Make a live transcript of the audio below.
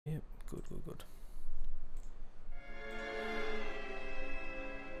good.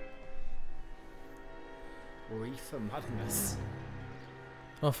 Reefer madness.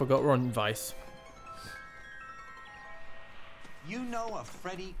 Oh, I forgot we're on Vice. You know a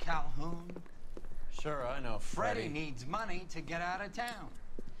Freddie Calhoun? Sure, I know Freddie needs money to get out of town.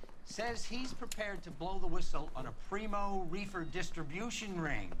 Says he's prepared to blow the whistle on a primo reefer distribution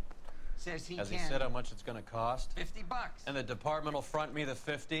ring. Says he Has can... he said how much it's gonna cost? $50. And the department will front me the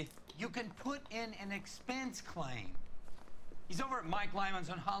 50? You can put in an expense claim. He's over at Mike Lyman's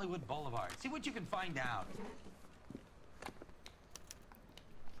on Hollywood Boulevard. See what you can find out.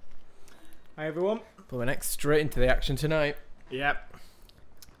 Hi everyone. But we're next straight into the action tonight. Yep.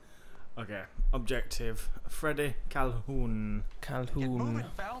 Okay. Objective. Freddie Calhoun. Get moving,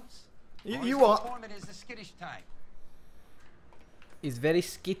 Phelps. You what? Foreman is the skittish type. He's very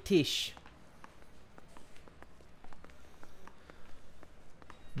skittish.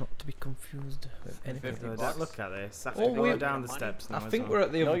 Not to be confused with anything. $50. Look at this. I Oh, think we're we- down the steps now. I think as we're well.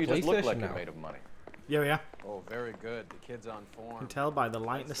 at the No, other you just look PlayStation like now. you're made of money. Yeah. Oh, very good. The kid's on You form. can tell by the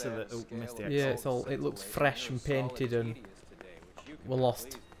lightness of it. Oh, missed the Yeah, exit. it's all. It looks fresh and painted, and we're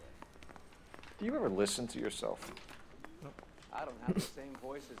lost. Do you ever listen to yourself? I don't have the same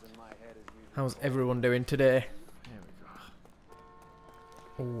voices in my head as you. How's everyone doing today? Here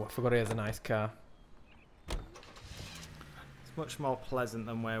we go. Oh, I forgot he has a nice car. It's much more pleasant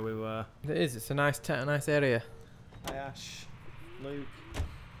than where we were. It is. It's a nice area. Hi Ash. Luke.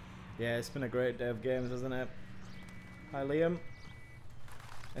 Yeah, it's been a great day of games, hasn't it? Hi Liam.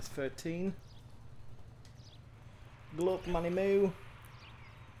 S13. Good luck, Manny Moo.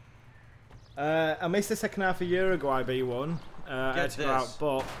 I missed the second half a year ago, IB1. I had to go out,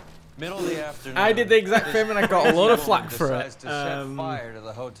 but Middle of the afternoon. I did the exact same and I got a lot of flack for decides it. to set fire to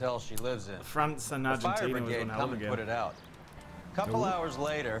the hotel she lives in. France and The fire Argentina was brigade one hell come of a and put game. it out. Couple hours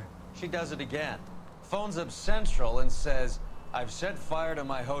later, she does it again. Phones up Central and says, "I've set fire to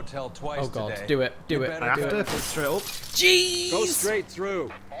my hotel twice Oh god, today. do it, do You it. better I do have to it." put straight up. Jeez! Go straight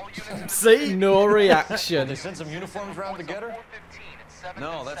through. See? No reaction. They sent some uniforms round to get her?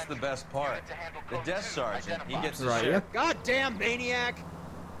 No, that's the best part. The desk sergeant, he gets Right, the yeah. sheriff. Goddamn maniac!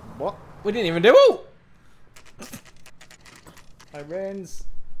 What? We didn't even do it. Hi Rains.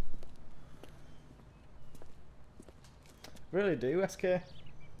 Really do, SK.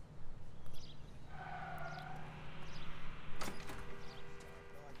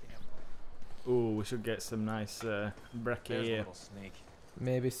 Ooh, we should get some nice brekkie There's a here. little sneak.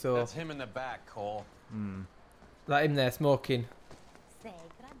 Maybe so. That's him in the back, Cole. That him there smoking. Say,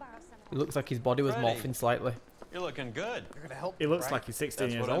 could I borrow some of It looks like his body was Freddie. morphing slightly. You're looking good. You're gonna help He looks like he's 16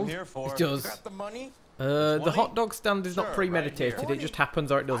 That's years what I'm old. here for. It does. Got the money? The 20? hot dog stand is Sure, not right premeditated. here. It just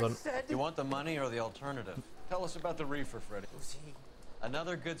happens or it doesn't. You want the money or the alternative? Tell us about the reefer, Freddie. Who's he?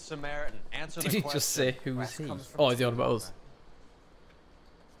 Another good Samaritan. Answer the Did he question. just say who's West he? comes from Oh, is he on about us?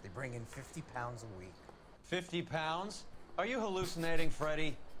 They bring in 50 pounds a week. 50 pounds? Are you hallucinating,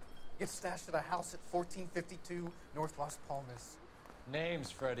 Freddie? It's stashed at a house at 1452 North Las Palmas. Names,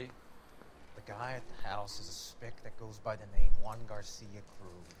 Freddie. The guy at the house is a spick that goes by the name Juan Garcia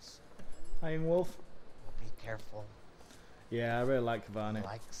Cruz. Hi, Wolf. Well, be careful. Yeah, I really like Cavani. He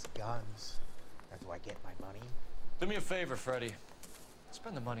likes guns. How do I get my money? Do me a favor, Freddie.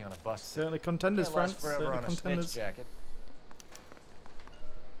 Spend the money on a bus. Certainly contenders, Can't last France. forever Certainly on a snitch contenders. jacket.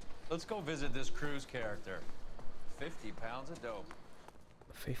 Let's go visit this Cruz character. 50 pounds of dope.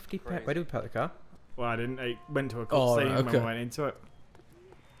 50 Crazy. Where do we park the car? Well, I didn't. I went to a Oh, cutscene right, when okay. we went into it.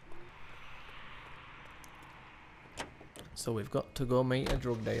 So we've got to go meet a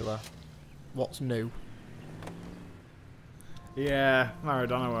drug dealer. What's new? Yeah,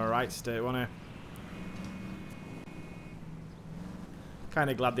 Maradona were a right state, wasn't he? Kind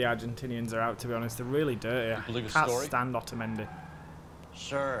of glad the Argentinians are out, to be honest. They're really dirty. I believe his can't story? stand Otamendi.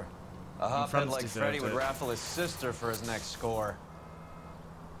 Sure. A hothead France like deserved Freddie would it. raffle his sister for his next score.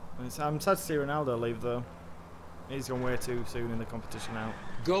 I'm sad to see Ronaldo leave, though. He's gone way too soon in the competition now.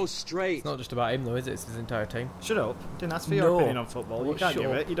 Go straight. It's not just about him though, is it? It's his entire team. Shut up. Didn't ask for your No. opinion on football. You Well, can't shut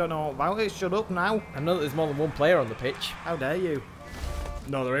give up. it. You don't know all about it. Shut up now. I know that there's more than one player on the pitch. How dare you?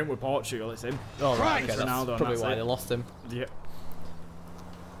 No, there ain't with Portugal. It's him. Oh, right, It's okay, that's Ronaldo and probably that's why it. they lost him. Yeah.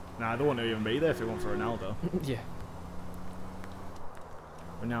 Nah, they wouldn't even be there if it weren't for Ronaldo. Yeah.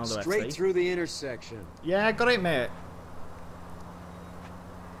 Ronaldo Straight FC. through the intersection. Yeah, I got it, mate.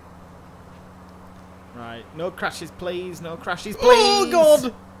 Right. No crashes, please. No crashes, please. Oh,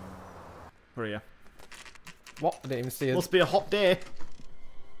 God! Where are you? What? I didn't even see it. Must be a hot day.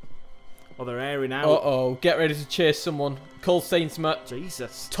 Oh, they're airing out. Uh-oh. Get ready to chase someone. Cole Saintsmat.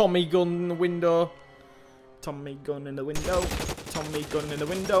 Jesus. Tommy gun in the window. Tommy gun in the window. Tommy gun in the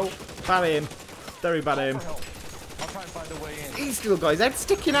window. Bad aim. Very bad aim. I'll try and find a way in. He's still got his head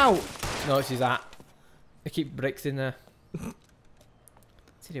sticking out. No, it's his hat. They keep bricks in there.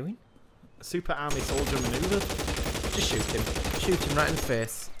 What's he doing? Super army soldier maneuver. Just shoot him. Shoot him right in the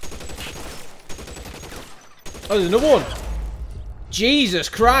face. Oh, there's another one. Jesus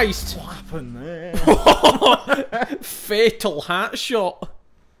Christ. What happened there? Fatal heart shot.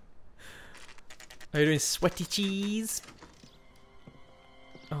 Are you doing sweaty cheese?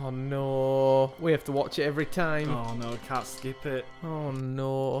 Oh no. We have to watch it every time. Oh no, can't skip it. Oh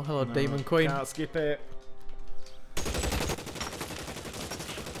no. Hello, No, Demon Queen. Can't skip it.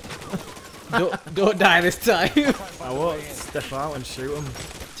 Don't die this time. Do I won't step out and shoot him.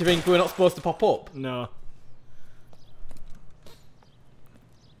 you think we're not supposed to pop up? No.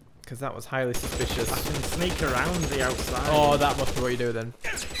 Because that was highly suspicious. I can sneak around the outside. Oh, that must be what you do then.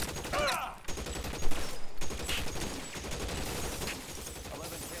 11K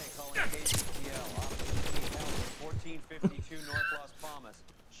calling KTL. Officer 1452 North Las Palmas.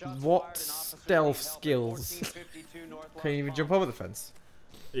 Shots What fired and officers stealth need help at skills? 1452 North Las Can you even jump over the fence?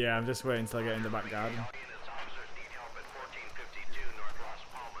 Yeah, I'm just waiting until I get in the back garden.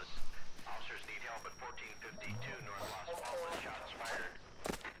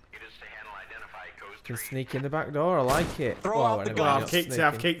 Can sneak in the back door. I like it. Throw out the Well, I've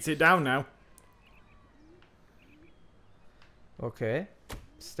kicked it down now. Okay.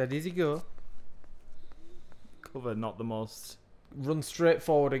 Steady as you go. Cover not the most. Run straight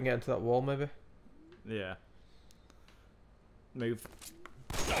forward and get into that wall, maybe. Yeah. Move.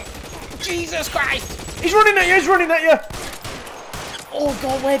 Jesus Christ! He's running at you! He's running at you! Oh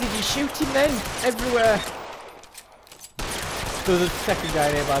god, where did you shoot him then? Everywhere. There's a second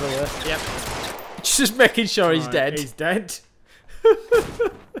guy here, by the way. Yep. Just making sure he's dead. He's dead.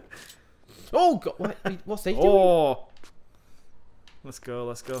 Oh god, what's he doing? Oh. Let's go,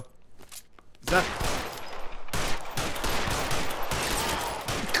 let's go. Is that...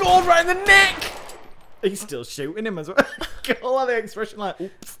 God, right in the neck! He's still shooting him as well. All of the expression like,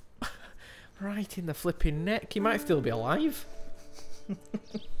 oops. Right in the flipping neck. He might still be alive.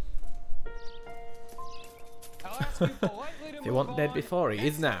 If you want dead before, he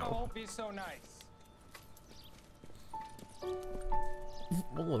is now.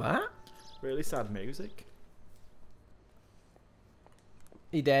 What was that? Really sad music.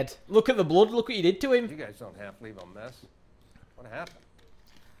 He dead. Look at the blood. Look what you did to him. You guys don't have to leave a mess. What happened?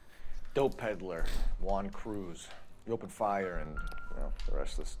 Dope peddler, Juan Cruz. You opened fire and, well, the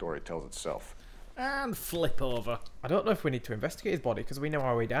rest of the story tells itself. And flip over. I don't know if we need to investigate his body because we know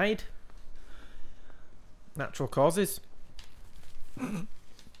how he died. Natural causes.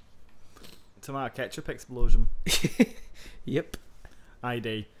 Tomato ketchup explosion. Yep.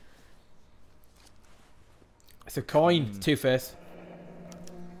 ID. It's a coin. Two-Face.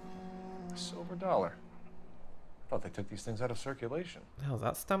 A silver dollar. I thought they took these things out of circulation. The hell's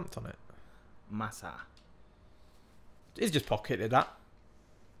that stamped on it? Massa. He's just pocketed that.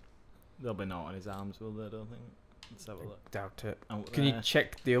 There'll be naught on his arms, will there? I don't think. Let's have a look. Doubt it. Out Can you there.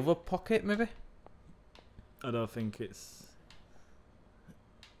 check the other pocket, maybe? I don't think it's...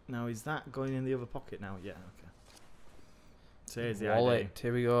 Now, is that going in the other pocket now? Yeah, okay. So here's the Wallet.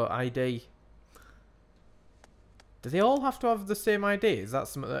 Here we go. ID. Do they all have to have the same ID? Is that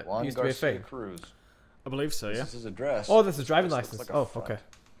something that Juan used to be a Garcia thing? Cruz. I believe so, yeah. This is his address. Oh, that's a driving This looks license. like a Oh, front. okay.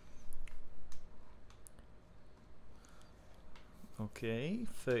 Okay,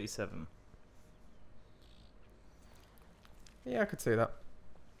 37. Yeah, I could see that.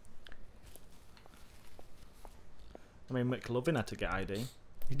 I mean, McLovin had to get ID.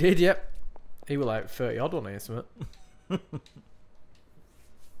 He did, yep. He was like 30 odd on here, something.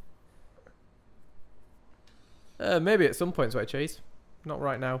 Maybe at some point, Sweat Cheese. Not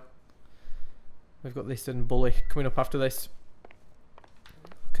right now. We've got this and Bully coming up after this.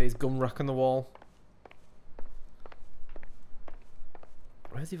 Okay, his gun rack on the wall.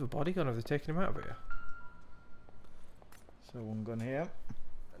 Where's the other body gone? Have they taken him out of here? So one gun here.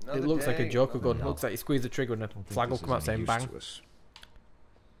 It looks like a Joker gun. Looks like you squeeze the trigger and a flag will come out saying bang.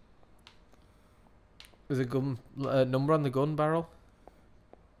 There's a gun number on the gun barrel.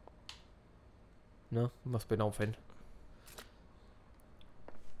 No, must be nothing.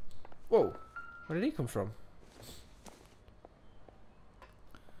 Whoa, where did he come from?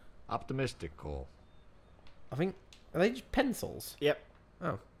 Optimistic, Cole. I think, are they just pencils? Yep.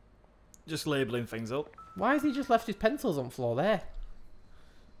 Oh. Just labelling things up. Why has he just left his pencils on the floor there?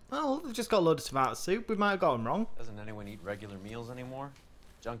 Oh, they've just got a load of tomato soup. We might have got them wrong. Doesn't anyone eat regular meals anymore?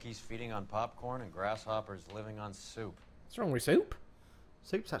 Junkies feeding on popcorn and grasshoppers living on soup. What's wrong with soup?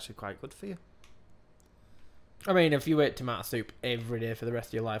 Soup's actually quite good for you. I mean, if you ate tomato soup every day for the rest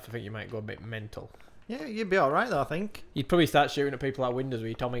of your life, I think you might go a bit mental. Yeah, you'd be alright though, I think. You'd probably start shooting at people out windows with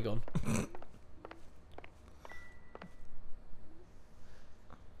your Tommy gun.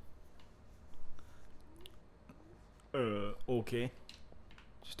 Okay.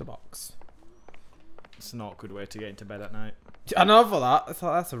 Just a box. It's an awkward way to get into bed at night. I know for that. I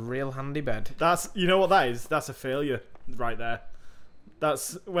thought that's a real handy bed. That's, you know what that is? That's a failure right there.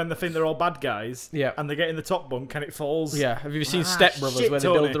 That's when they think they're all bad guys. Yeah. And they get in the top bunk and it falls. Yeah. Have you seen Step Brothers shit, where they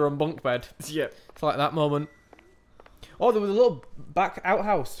Tony. build their own bunk bed? Yeah. It's like that moment. Oh, there was a little back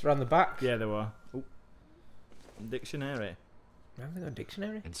outhouse around the back. Yeah, there were. Ooh. Dictionary. I haven't got a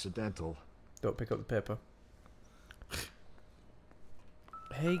dictionary. Incidental. Don't pick up the paper.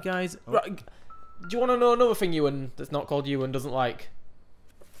 Hey guys, Oh. right, do you want to know another thing Ewan that's not called Ewan doesn't like?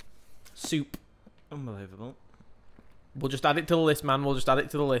 Soup. Unbelievable. We'll just add it to the list, man. We'll just add it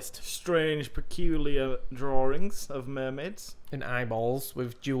to the list. Strange, peculiar drawings of mermaids. And eyeballs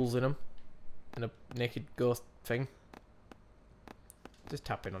with jewels in them. And a naked ghost thing. Just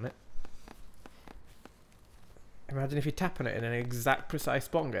tapping on it. Imagine if you tap on it in an exact precise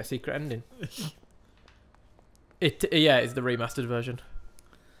spot and get a secret ending. Yeah, it's the remastered version.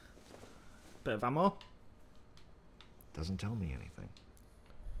 Bit of ammo. Doesn't tell me anything.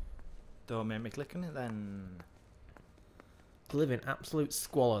 Don't make me click on it then. Live in absolute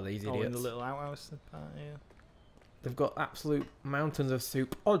squalor, these idiots. Oh, in the little outhouse part, yeah. They've got absolute mountains of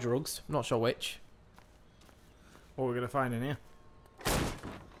soup or drugs. Not sure which. What we're gonna find in here?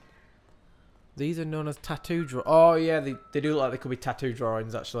 These are known as tattoo draw. Oh yeah, they do look like they could be tattoo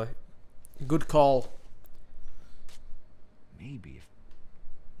drawings actually. Good call. Maybe.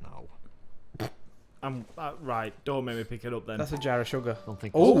 No. I'm right. Don't make me pick it up then. That's a jar of sugar. Don't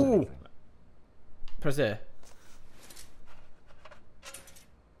think. Oh! this is anything. Press A.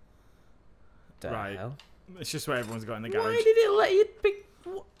 The Right. hell? It's just what everyone's got in the Why garage. did it let you pick?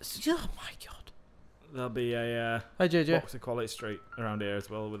 What? Oh my god. There'll be a Hi JJ. box of Quality Street around here as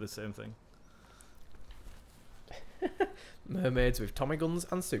well with the same thing. Mermaids with Tommy guns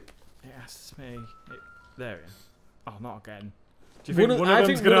and soup. Yes, me. There we are. Oh, not again. Do you think one I of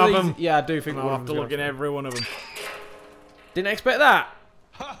them's think gonna one of have these- them? Yeah, I do think I'll one have of to them's look in gonna- every one of them. Didn't expect that.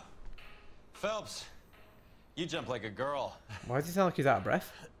 Ha! Phelps, you jump like a girl. Why does he sound like he's out of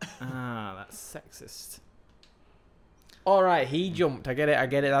breath? Ah, that's sexist. Alright, he jumped. I get it.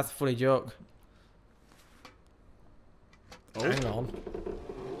 That's a funny joke. Oh. Hang on.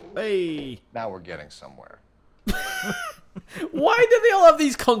 Hey! Now we're getting somewhere. Why do they all have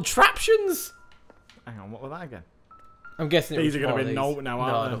these contraptions? Hang on, what was that again? I'm guessing it These was are gonna more be of these. no now, No,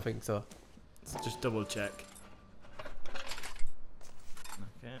 aren't I they? don't think so. Let's just double check.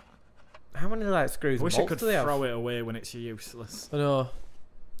 Okay. How many like screws I and wish I bolts could do they have? throw it away when it's useless. I know.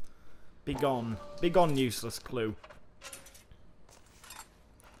 Be gone. Be gone, useless clue.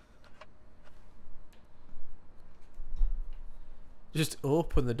 Just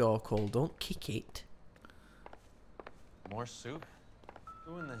open the door, Cole. Don't kick it. More soup?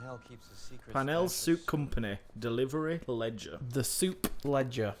 Who in the hell keeps a secret? Panel's stash of Soup Company. Delivery Ledger. The soup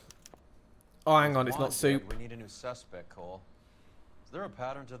ledger. Oh, hang on. It's not Juan soup. dead, we need a new suspect, Cole. Is there a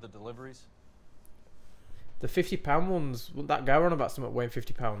pattern to the deliveries? The £50 ones. Wouldn't that guy run about something weighing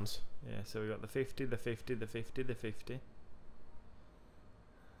 £50? Yeah, so we got the 50, the 50, the 50, the 50.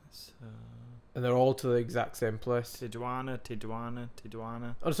 So... And they're all to the exact same place. Tijuana, Tijuana,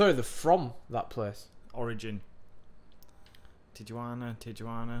 Tijuana. Oh, sorry. They're from that place. Origin. Tijuana,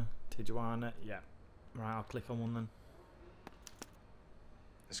 Tijuana, Tijuana. Yeah. Right, I'll click on one then.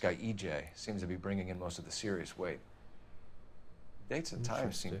 This guy EJ seems to be bringing in most of the serious weight. Dates and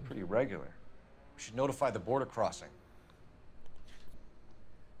times seem Interesting. pretty regular. We should notify the border crossing.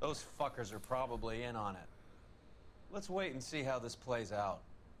 Those fuckers are probably in on it. Let's wait and see how this plays out.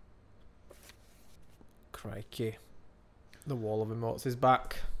 Crikey. The wall of emotes is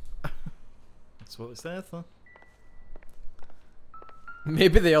back. That's what it's there for.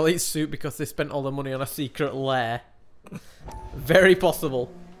 Maybe they all eat soup because they spent all the money on a secret lair. Very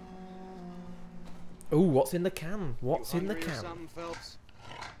possible. Ooh, what's in the can? What's in the can?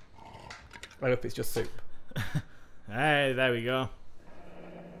 I hope it's just soup. Hey, there we go.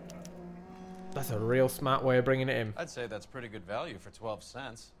 That's a real smart way of bringing it in. I'd say that's pretty good value for 12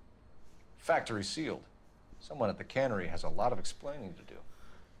 cents. Factory sealed. Someone at the cannery has a lot of explaining to do.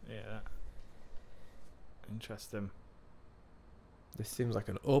 Yeah. Interesting. This seems like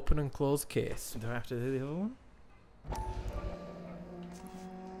an open and closed case. Do I have to do the other one?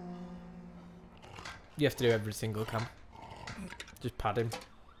 You have to do every single can. Just pad him.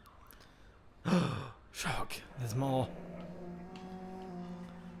 Shock. There's more.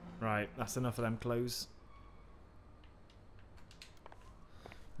 Right, that's enough of them clues.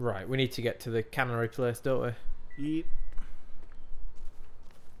 Right, we need to get to the cannery place, don't we? Yep.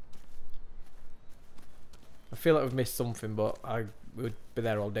 I feel like we've missed something, but I would be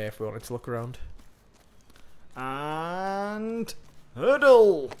there all day if we wanted to look around. And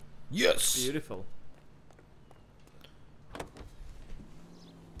hurdle. Yes! Beautiful.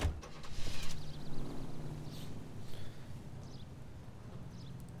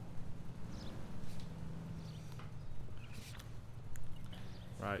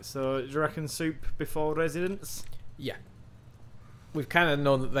 Right, so do you reckon soup before residence? Yeah. We've kind of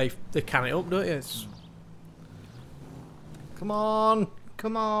known that they can it up, don't you? Come on,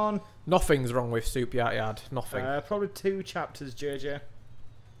 come on. Nothing's wrong with Soup Yard. Nothing. Probably 2 chapters, JJ.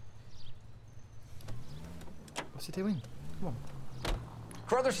 What's he doing? Come on.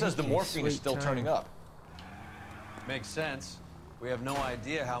 Crowther says the Thank you, morphine is sweet still time. turning up. Makes sense. We have no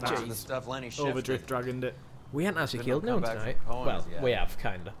idea how much of the stuff Lenny shifted. Overdrift dragoned it. We ain't actually Been killed no no one comeback tonight. from Cohen's Well, yet. we have,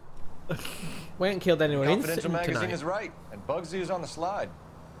 kinda. We ain't killed anyone Confidential instant magazine tonight. is right, and Bugsy is on the slide.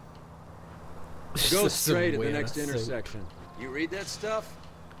 This Go is some straight at the weird next soup. intersection. You read that stuff?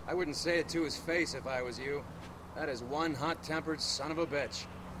 I wouldn't say it to his face if I was you. That is one hot-tempered son of a bitch.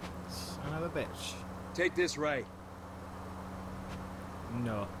 Son of a bitch. Take this right.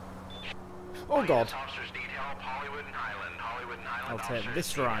 No. Oh god. I'll take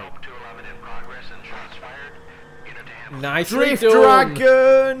this right. Nicely Drift done.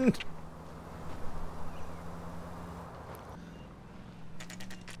 dragon!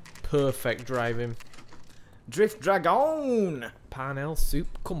 Perfect driving. Drift dragon! Parnell Soup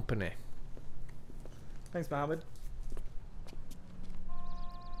Company. Thanks, Mohammed.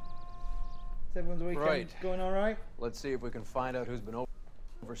 Is everyone's weekend Right. going alright? Let's see if we can find out who's been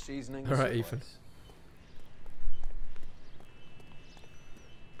over seasoning. All right, Ethan.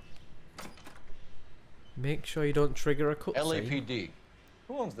 Make sure you don't trigger a cutscene. LAPD.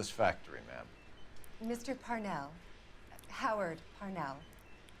 Who owns this factory, ma'am? Mr. Parnell. Howard Parnell.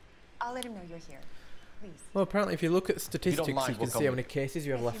 I'll let him know you're here. Please. Well, apparently, if you look at statistics, you, mind, can we'll see come how with many cases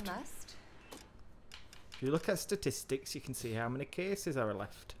you have If left. you must. If you look at statistics, you can see how many cases are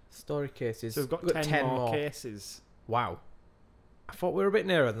left. Story cases. So we've got 10 more cases. Wow. I thought we were a bit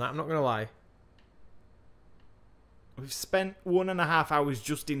nearer than that. I'm not gonna lie. We've spent 1.5 hours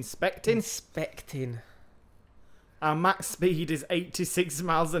just inspecting. Inspecting. Our max speed is 86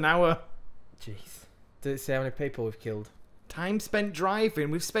 miles an hour. Jeez. Did it say how many people we've killed? Time spent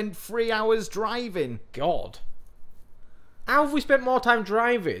driving. We've spent 3 hours driving. God. How have we spent more time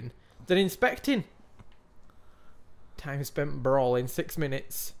driving than inspecting? Time spent brawling, 6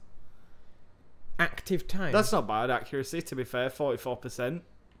 minutes. Active time. That's not bad accuracy, to be fair. 44%.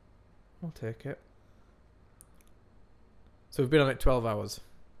 I'll take it. So we've been on it 12 hours.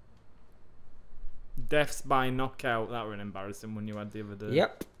 Deaths by knockout. That were an embarrassing one you had the other day.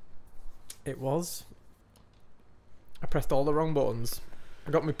 Yep. It was. I pressed all the wrong buttons.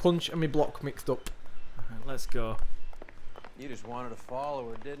 I got my punch and my block mixed up. Right, let's go. You just wanted to follow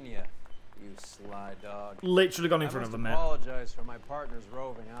her, didn't you? You sly dog. Literally gone in I front of must a mate. apologize for my partner's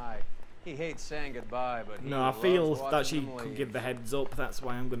roving eye. He hates saying goodbye, but he No, I loves feel that watching she them could leave. give the heads up. That's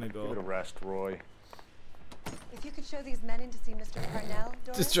why I'm going to Give it a go. rest, Roy. If you could show these men in to see Mr. Parnell,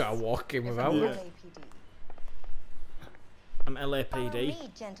 Doris. Just try to walk in They're without from it. LAPD. I'm Follow LAPD. me,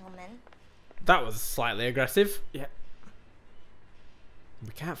 gentlemen. That was slightly aggressive. Yeah.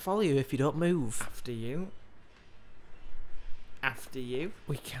 We can't follow you if you don't move. After you. After you.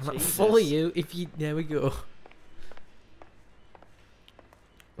 We cannot Jesus. follow you if you... There we go.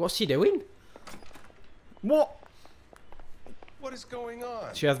 What's she doing? What? What is going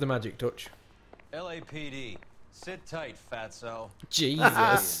on? She has the magic touch. LAPD. Sit tight, fatso.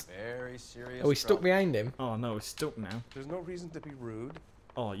 Jesus. Very serious. Are we stuck trouble. behind him? Oh no, it's stuck now. There's no reason to be rude.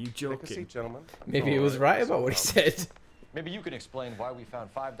 Oh, you Take a joking? seat, gentlemen. Maybe he was right about what he said. Maybe you can explain why we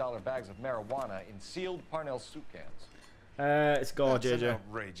found $5 bags of marijuana in sealed Parnell soup cans. It's go, That's an JJ.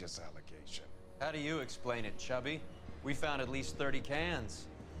 outrageous allegation. How do you explain it, Chubby? We found at least 30 cans,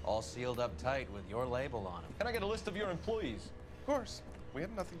 all sealed up tight with your label on them. Can I get a list of your employees? Of course, we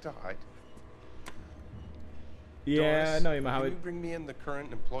have nothing to hide. Yeah, Doris, no, can Mohammed. you bring me in the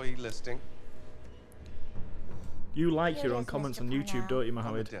current employee listing? You like Here your it own is, comments Mr. on YouTube, Parnell. don't you, On the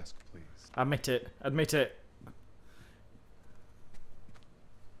Mohammed? desk, please. Admit it. Admit it.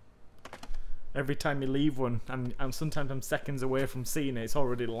 Every time you leave one, I'm sometimes I'm seconds away from seeing it. It's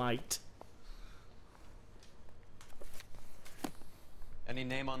already light. Any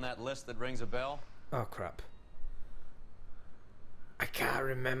name on that list that rings a bell? Oh, crap. I can't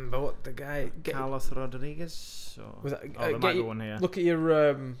remember what the guy... Carlos Rodriguez. So. Was that, Oh, there get might be your- one here. Look at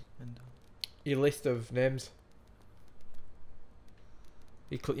your list of names.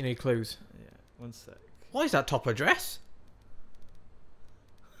 You need clues. Yeah, one sec. What is that top address?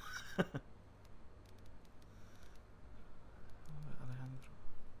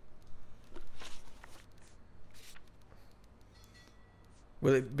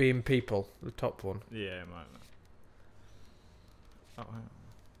 Will it be in people? The top one. Yeah, it might not. Oh, hang on.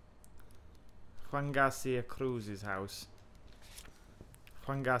 Juan Garcia Cruz's house.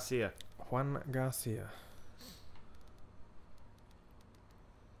 Juan Garcia. Juan Garcia.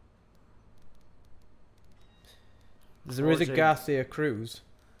 There is a Garcia Cruz.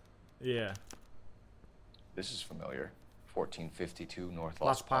 Yeah. This is familiar. 1452 North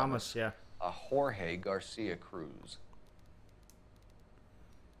Las Palmas, yeah. A Jorge Garcia Cruz.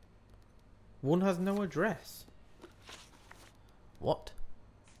 One has no address. What?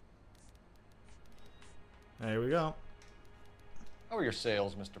 There we go. How are your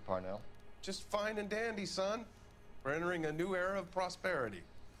sales, Mr. Parnell? Just fine and dandy, son. We're entering a new era of prosperity.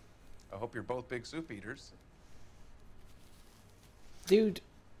 I hope you're both big soup eaters. Dude,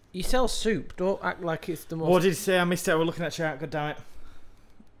 you sell soup. Don't act like it's the most... What did he say? I missed it. We're looking at chat. God damn it.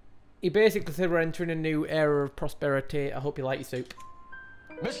 He basically said we're entering a new era of prosperity. I hope you like your soup.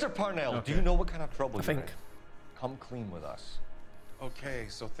 Mr. Parnell, Okay. do you know what kind of trouble I you're think. in? Come clean with us. Okay,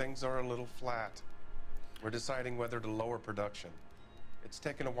 so things are a little flat. We're deciding whether to lower production. It's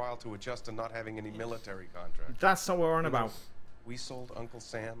taken a while to adjust to not having any military contracts. That's not what we're on about. We sold Uncle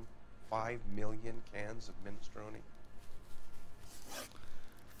Sam 5 million cans of minestrone.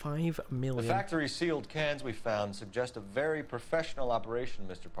 5 million. The factory sealed cans we found suggest a very professional operation,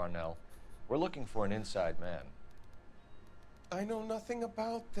 Mr. Parnell. We're looking for an inside man. I know nothing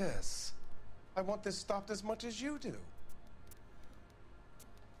about this. I want this stopped as much as you do.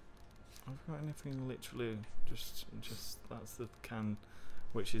 I've got anything literally just that's the can,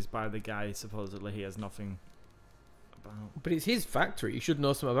 which is by the guy supposedly he has nothing about. But it's his factory. You should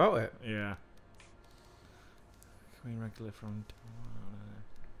know something about it. Yeah. Coming regular from.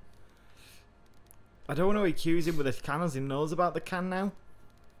 I don't want to accuse him with a can as he knows about the can now.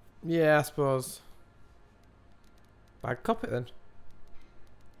 Yeah, I suppose. Bad cop it then.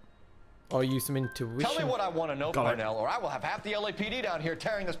 Or use some intuition. Tell me what I want to know, Got it. Parnell, or I will have half the LAPD down here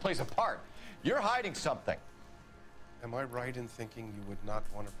tearing this place apart. You're hiding something. Am I right in thinking you would not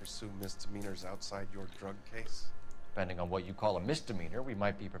want to pursue misdemeanors outside your drug case? Depending on what you call a misdemeanor, we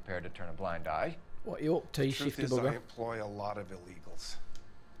might be prepared to turn a blind eye. What you up to, you Truth shifty is, I bugger? employ a lot of illegals.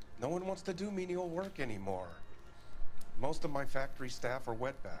 No one wants to do menial work anymore. Most of my factory staff are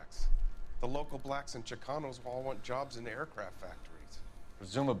wetbacks. The local blacks and Chicanos all want jobs in aircraft factories.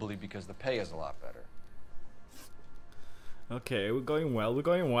 Presumably because the pay is a lot better. Okay, we're going well. We're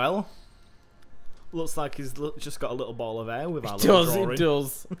going well. Looks like he's just got a little ball of air with our It little does, drawing. it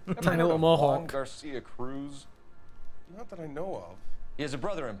does. Ever Tiny heard little of Juan mohawk. Garcia Cruz? Not that I know of. He has a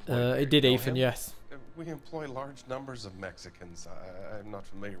brother employed. It did, You know Ethan, him? yes. We employ large numbers of Mexicans. I'm not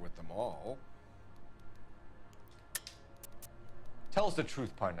familiar with them all. Tell us the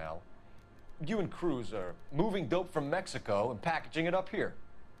truth, Parnell. You and Cruz are moving dope from Mexico and packaging it up here.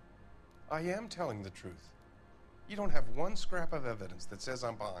 I am telling the truth. You don't have one scrap of evidence that says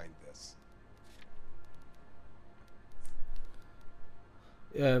I'm behind this.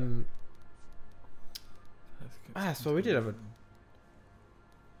 So we did have a...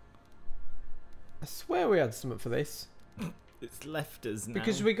 I swear we had something for this. It's left us now.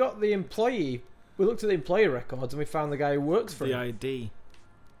 Because we got the employee... We looked at the employee records and we found the guy who works for the him. ID.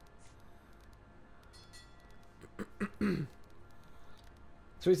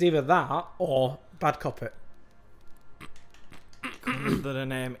 So it's either that or bad cop it. Under the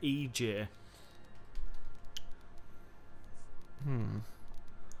name EJ.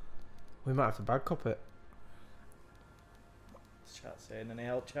 We might have to bad cop it. Chat saying any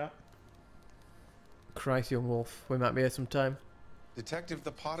help, chat? Christ, young wolf. We might be here sometime. Detective,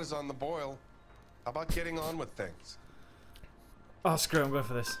 the pot is on the boil. How about getting on with things? Oh, screw it, I'm going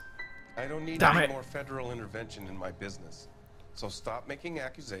for this. I don't need Damn any it. more federal intervention in my business. So stop making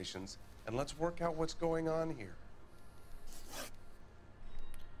accusations and let's work out what's going on here.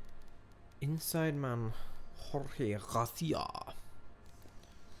 Inside man Jorge Garcia.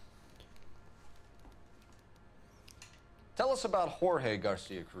 Tell us about Jorge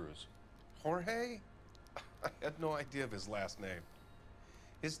Garcia Cruz. Jorge? I had no idea of his last name.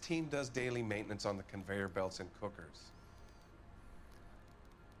 His team does daily maintenance on the conveyor belts and cookers.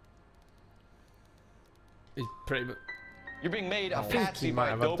 He's pretty much... You're being made a I think patsy he might by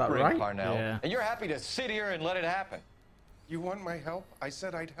a have had dope that ring, right. Parnell. Yeah. And you're happy to sit here and let it happen. You want my help? I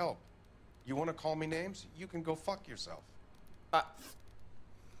said I'd help. You want to call me names? You can go fuck yourself.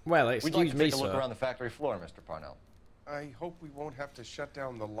 Well, We'd excuse like to me, take a look sir. around the factory floor, Mr. Parnell. I hope we won't have to shut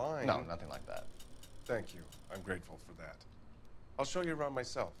down the line. No, nothing like that. Thank you. I'm grateful for that. I'll show you around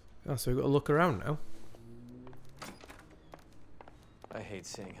myself. Oh, so we've got to look around now. I hate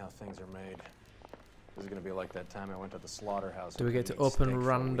seeing how things are made. This is gonna be like that time I went to the slaughterhouse. Do we and get to couldn't eat steak open for a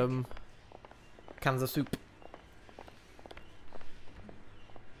random cans of soup?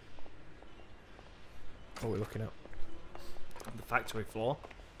 What are we looking at? The factory floor.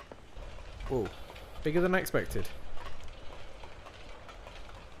 Whoa. Bigger than I expected.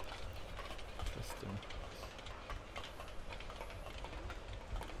 Interesting.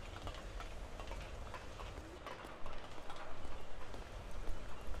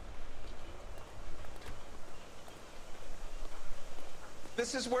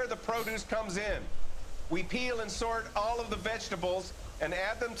 This is where the produce comes in. We peel and sort all of the vegetables and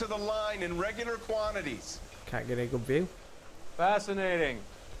add them to the line in regular quantities. Can't get a good view. Fascinating.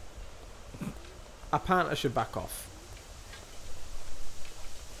 Our partner should back off.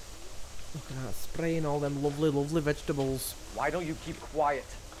 Look at that, spraying all them lovely, lovely vegetables. Why don't you keep quiet?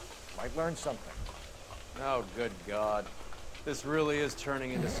 Might learn something. Oh, good God. This really is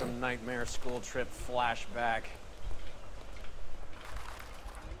turning into some nightmare school trip flashback.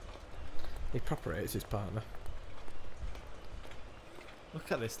 He proper hates his partner. Look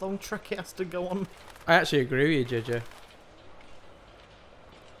at this long trek it has to go on. I actually agree with you, JJ.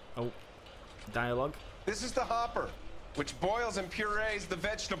 Oh, dialogue. This is the hopper, which boils and purees the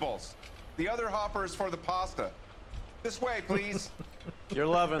vegetables. The other hopper is for the pasta. This way, please. You're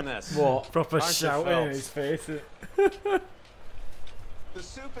loving this. What? Proper Aren't you, shouting in Phelps? his face. The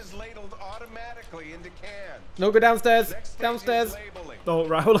soup is ladled automatically into cans. No, go downstairs. Next stage Downstairs. is labeling. Oh,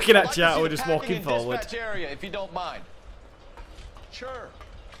 right, we're looking I'd at like to chat, see we're the just packing walking and forward. dispatch area, if you don't mind. Sure.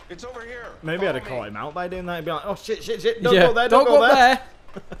 It's over here. Maybe I'd have Follow caught me. him out by doing that. He'd be like, oh shit, shit, shit, don't Yeah, go there, don't go there.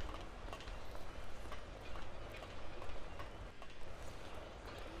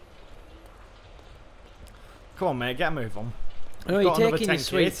 Come on, mate, get a move on. No, We've you're got another taking 10 your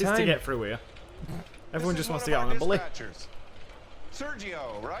sweet cases to time. get through here. Everyone This just is wants to one get of on our a bully. dispatchers.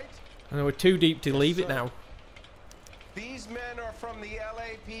 Sergio, right? I know we're too deep to leave it sir. now. These men are from the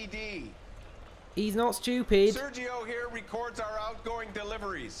LAPD. He's not stupid. Sergio here records our outgoing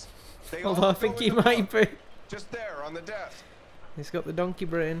deliveries. They Although all I go think in he the might book, be. just there on the desk. He's got the donkey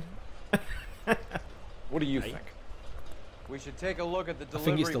brain. What do you think? We should take a look at the I delivery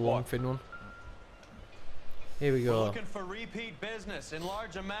think it's the long book. fin one. Here we We're go. looking for repeat business in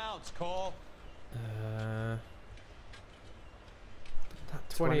large amounts, Cole. That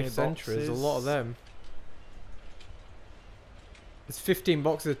 20 20th century is a lot of boxes. them. There's 15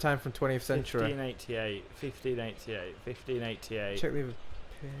 boxes of time from 20th century. 1588, 1588, 1588. Check the other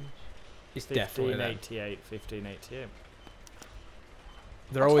page. It's definitely them. 1588, 1588.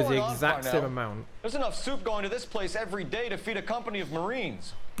 They're What's always going the on, exact same Parnell? amount. There's enough soup going to this place every day to feed a company of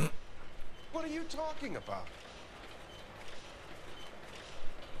Marines. What are you talking about?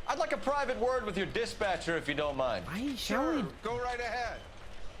 I'd like a private word with your dispatcher if you don't mind. Why are you Sure, shouting? go right ahead.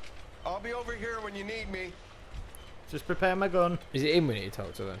 I'll be over here when you need me. Just prepare my gun. Is it him we need to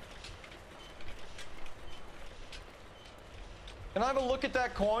talk to then? Can I have a look at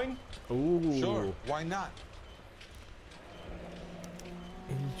that coin? Ooh. Sure, why not?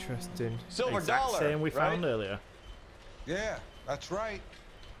 Interesting. Silver Exact dollar. same we right? found earlier. Yeah, that's right.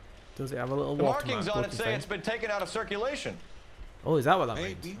 Does it have a little The watermark markings on it looking say thing? it's been taken out of circulation. Oh, is that what that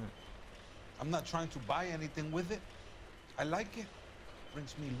means? Maybe. I'm not trying to buy anything with it. I like it.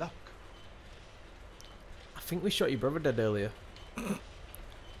 Brings me luck. I think we shot your brother dead earlier.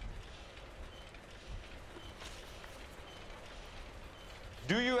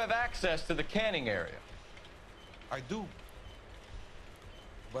 Do you have access to the canning area? I do.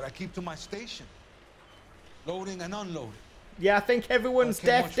 But I keep to my station. Loading and unloading. Yeah, I think everyone's Don't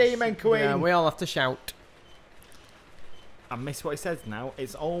care deaf, much for Demon soup. Queen. Yeah, we all have to shout. I miss what he says now.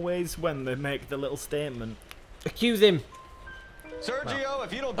 It's always when they make the little statement. Accuse him. Sergio,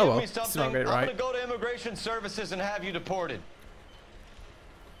 if you don't Oh give well, me it's not something, great, I'm right? gonna go to Immigration Services and have you deported.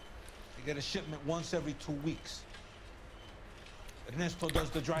 I get a shipment once every 2 weeks. Ernesto does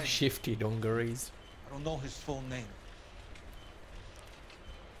the driving. Shifty dungarees. I don't know his full name.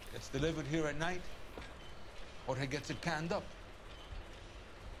 Gets delivered here at night, or he gets it canned up.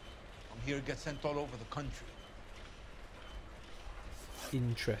 From here, it gets sent all over the country.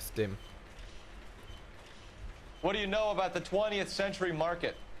 Interesting. What do you know about the 20th century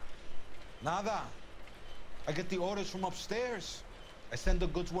market? Nada. I get the orders from upstairs. I send the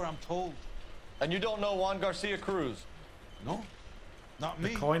goods where I'm told. And you don't know Juan Garcia Cruz? No, not The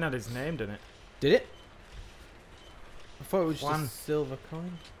me. coin had his name in it. Did it? I thought it was just One. a silver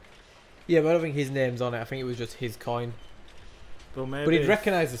coin. Yeah, but I don't think his name's on it. I think it was just his coin. But maybe. But he'd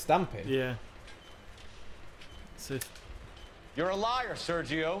recognise the stamping. Yeah. So You're a liar,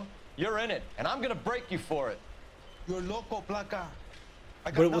 Sergio. You're in it, and I'm gonna break you for it. You're loco, Placa.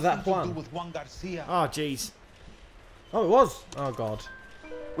 I got But was that nothing to plan? do with Juan Garcia. oh jeez. Oh, it was. Oh god.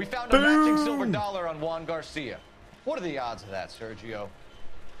 We found a matching silver dollar on Juan Garcia. What are the odds of that, Sergio?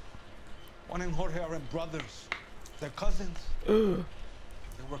 Juan and Jorge are brothers. They're cousins.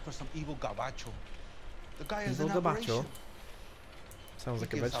 They work for some evil gabacho. The guy is Evil an gabacho? aberration. Sounds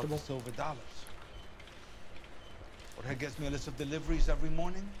like He a gives out vegetable. the silver dollars. Jorge gets me a list of deliveries every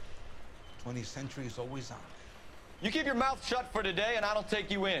morning. 20th Century is always on. You keep your mouth shut for today, and I don't take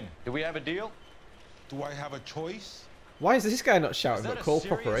you in. Do we have a deal? Do I have a choice? Why is this guy not Is shouting, that but a Cole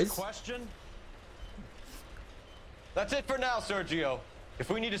serious Popper is? question? That's it for now, Sergio. If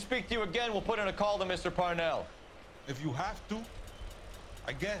we need to speak to you again, we'll put in a call to Mr. Parnell. If you have to,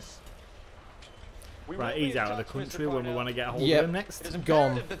 I guess. We Right, will be he's in out of the touch, country Mr. when we Parnell. want to get a hold Yep. of him next. It is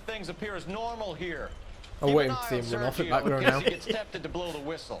Gone. imperative that things appear as normal here. I'm Keep waiting an to eye see on him run off in Sergio background in case now. he gets tempted to blow the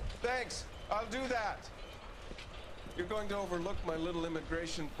whistle. Thanks. I'll do that. You're going to overlook my little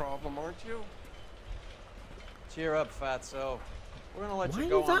immigration problem, aren't you? Cheer up, fatso. We're gonna let Why you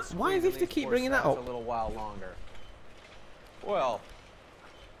go is on that- why does he have to these keep poor bringing that saps up? a little while longer. Well,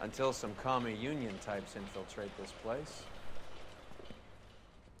 until some commie union types infiltrate this place.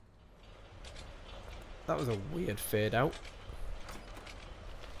 That was a weird fade out.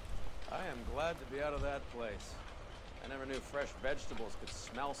 I am glad to be out of that place. I never knew fresh vegetables could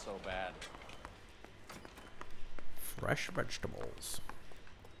smell so bad. Fresh vegetables.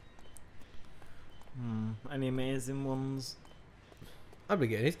 Any amazing ones? I'd be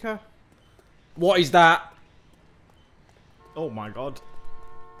getting his car. What is that? Oh my god.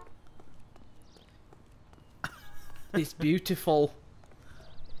 It's beautiful.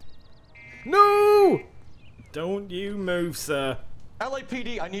 No! Don't you move, sir.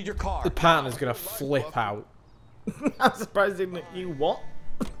 LAPD, I need your car. The partner's gonna flip out. I'm surprised didn't you what?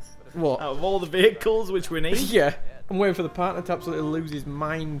 What? Out of all the vehicles which we need. Yeah. I'm waiting for the partner to absolutely lose his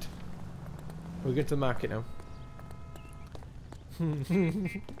mind. We're going to the market now.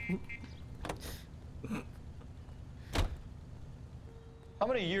 How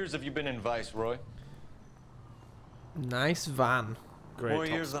many years have you been in Vice, Roy? Nice van. Great More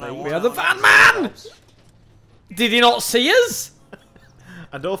top years than I speed. want We are the on van these man! jobs. Did he not see us?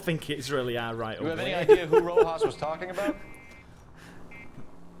 I don't think it's really our right Do you have away. any idea who Rojas was talking about?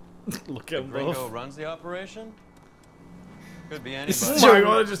 Look at Ringo both. runs the operation? Could be It's anybody. So we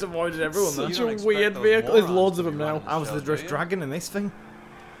would have just avoided everyone Such then. You don't a expect weird those vehicle. There's morons loads of to them be now. running I was show, the do drift you? dragon in this thing.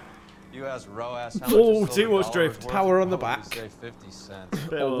 You asked Roas how much Oh, a too silver much dollar drift. was worth, Power he'd on the probably back. say 50 cents.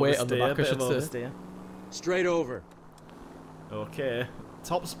 Bit Or of weight on the oversteer, back, I bit should of say. oversteer. Straight over. Okay.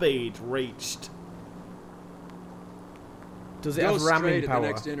 Top speed reached. Does it Go have ramming straight at power? the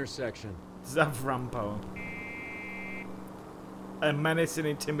next intersection. Does that have ram power? A menacing,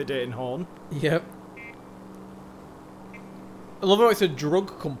 intimidating horn. Yep. I love how it's a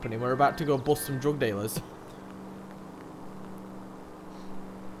drug company. We're about to go bust some drug dealers.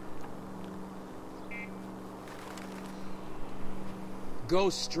 Go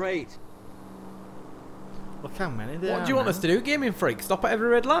straight. Look how many there What are do you want now. us to do, Gaming Freak? Stop at every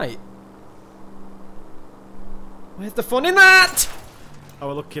red light? Where's the fun in that? Oh,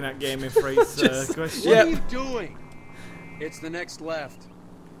 we're looking at Gaming Freak's Just- question. What Yep. are you doing? It's the next left.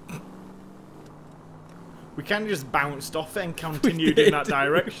 We kind of just bounced off it and continued in that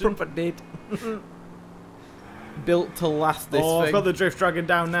direction. Proper did. Built to last this Oh, thing. I've got the drift dragon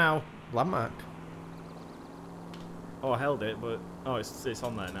down now. Landmark. Oh, I held it, but oh, it's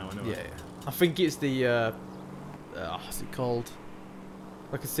on there now. Anyway. Yeah, yeah. I think it's the what's it called?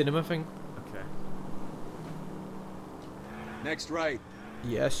 Like a cinema thing. Okay. Next right.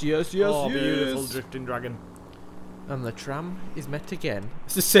 Yes, yes, yes, Oh, yes. beautiful drifting dragon. And the tram is met again.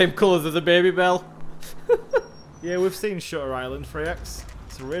 It's the same colours as the Baby Bell. Yeah, we've seen Shutter Island 3X.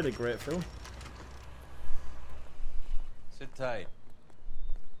 It's a really great film. Sit tight.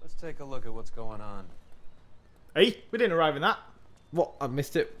 Let's take a look at what's going on. Hey, we didn't arrive in that. What? I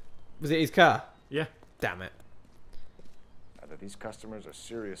missed it. Was it his car? Yeah. Damn it. Either these customers are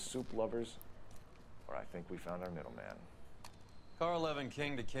serious soup lovers, or I think we found our middleman. Car 11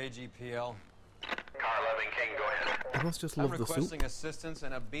 King to KGPL. I must just I'm love the soup. requesting assistance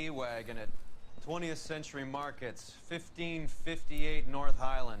in a B-Wagon at 20th Century Markets, 1558 North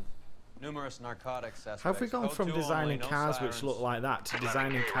Highland. Numerous narcotic suspects. How have we gone Code from 2 only, designing no cars which sirens. look like that to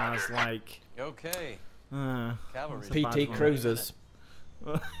designing cars like Okay. uh, Cavalry. It's a bad PT one. Cruisers.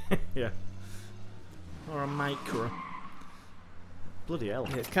 yeah, or a micro. Bloody hell.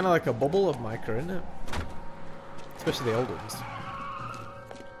 Yeah, it's kind of like a bubble of micro, isn't it? Especially the old ones.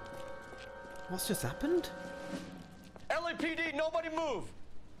 What's just happened? LAPD, nobody move!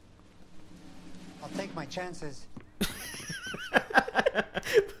 I'll take my chances.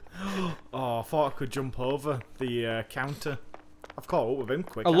 Oh, I thought I could jump over the counter. I've caught up with him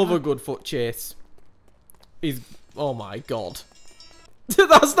quick. I love a good foot chase. He's... Oh my god.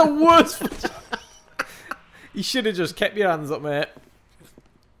 That's the worst foot. You should have just kept your hands up, mate.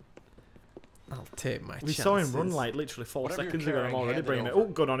 I'll take my chances. We saw him run like literally 4 Whatever seconds you're ago. I'm carrying, already hand it bringing it. over. Oh,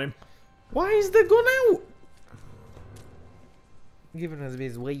 gun on him. Why is the gun out? Giving us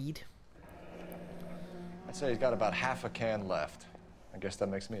his weed. I'd say he's got about half a can left. I guess that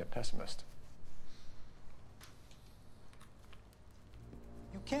makes me a pessimist.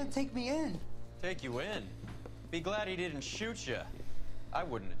 You can't take me in. Take you in. Be glad he didn't shoot you. I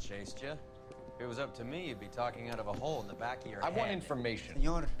wouldn't have chased you. If it was up to me, you'd be talking out of a hole in the back of your I head. want information.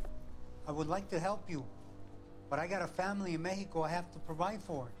 Senor, I would like to help you, but I got a family in Mexico I have to provide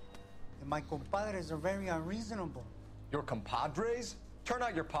for. And my compadres are very unreasonable. Your compadres? Turn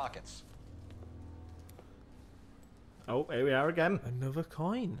out your pockets. Oh, here we are again. Another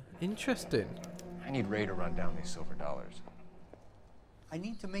coin. Interesting. I need Ray to run down these silver dollars. I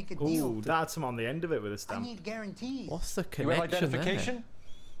need to make a deal. Ooh, that's him on the end of it with a I stamp. need guarantees. What's the You have connection there? identification?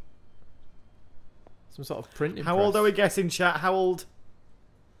 Some sort of printing How old press. are we guessing, chat? How old?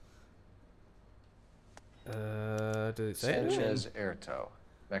 Did it say it? Sanchez Erto,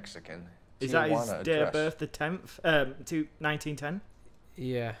 Mexican. Is that his Tijuana day of address. birth, the 10th? 1910?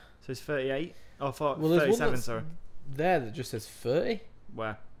 Yeah. So he's 38? Oh, Well, there's one 37, that's sorry. there that just says 30.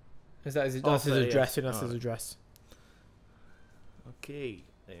 Where? Is that his, Oh, that's his 30, address? yes. That's his Alright. address. Okay,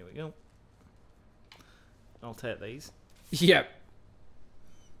 there we go. I'll take these. Yep.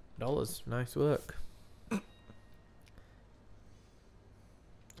 Dollars. Nice work.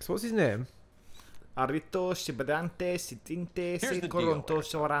 So what's his name? Arrito, Shibadante, Sitinte, Here's the deal, Coronto, Erto.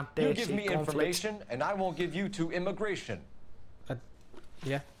 Sorante, You give me Conflict. information, and I won't give you to immigration.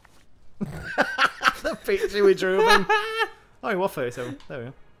 Yeah. The picture we drew of him. Oh, he was 37. There we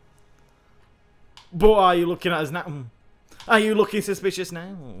go. But are you looking at us now? Are you looking suspicious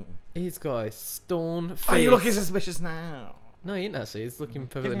now? He's got a stone face. Are you looking suspicious now? No, he ain't actually. He's looking Give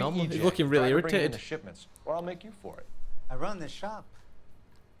perfectly me normal. EJ. He's looking really Try to bring in irritated. the shipments, or I'll make you for it. I run the shop.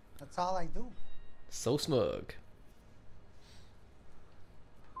 That's all I do. So smug.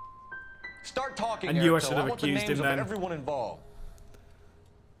 Start talking, I knew I Erto. should have want the accused names him of then. everyone involved.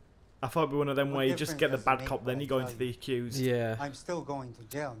 I thought it'd be one of them What where you just difference get the does it bad make cop, what then I you go tell into the accused. Yeah. I'm still going to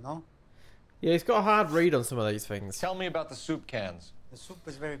jail, no? Yeah, he's got a hard read on some of these things. Tell me about the soup cans. The soup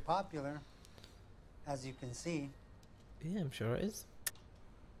is very popular, as you can see. Yeah, I'm sure it is.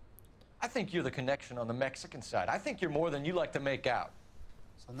 I think you're the connection on the Mexican side. I think you're more than you like to make out.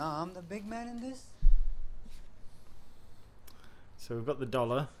 So now I'm the big man in this? So we've got the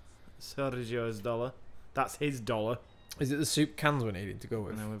dollar. Sergio's dollar. That's his dollar. Is it the soup cans we're needing to go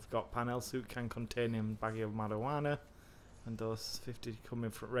with? And then we've got Panel Suit can contain a bag of marijuana. And those 50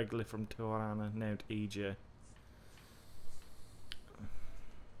 coming regularly from Tijuana named EJ.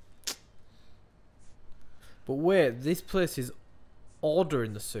 But wait, this place is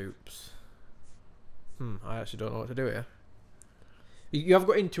ordering the soups. I actually don't know what to do here. You have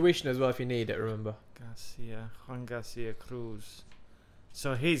got intuition as well if you need it, remember. Juan Garcia Cruz.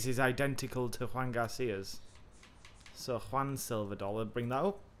 So his is identical to Juan Garcia's. So Juan Silver Dollar, bring that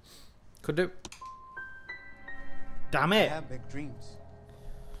up. Could do. Damn I it! have big dreams.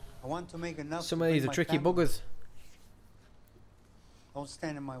 I want to make enough. Some to of bring these are my tricky family. buggers. Don't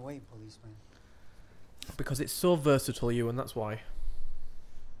stand in my way, policeman. Because it's so versatile, you, and that's why.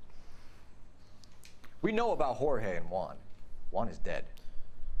 We know about Jorge and Juan. Juan is dead.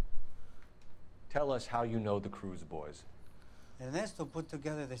 Tell us how you know the Cruz boys. Ernesto put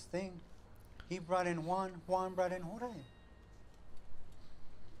together this thing. He brought in Juan, Juan brought in Jorge.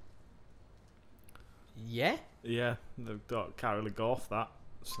 Yeah? Yeah, they can't really go off that.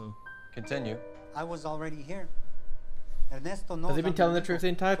 So Continue. I was already here. Ernesto knows Has he been I'm telling the illegal, truth the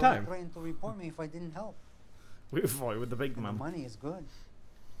entire so time? He threatened to report me if I didn't help. we fought with the big And the man. money is good.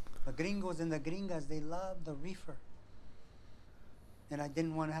 The gringos and the gringas, they love the reefer. And I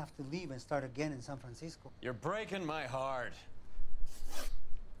didn't want to have to leave and start again in San Francisco. You're breaking my heart.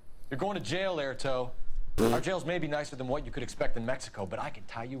 You're going to jail, Erto. Our jails may be nicer than what you could expect in Mexico, but I can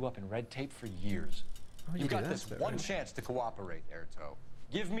tie you up in red tape for years. How would you You've do got that, this though, one really? chance to cooperate, Erto.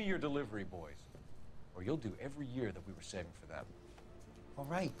 Give me your delivery boys, or you'll do every year that we were saving for them. All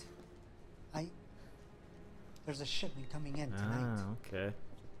right. There's a shipment coming in tonight Ah, okay.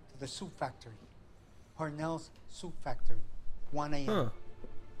 to the soup factory. Parnell's soup factory. 1 a.m. Huh.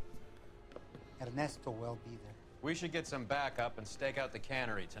 Ernesto will be there. We should get some backup and stake out the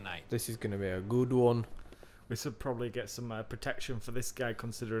cannery tonight. This is going to be a good one. We should probably get some protection for this guy,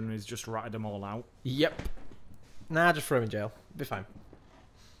 considering he's just ratted them all out. Yep. Nah, just throw him in jail. Be fine.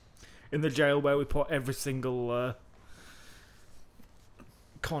 In the jail where we put every single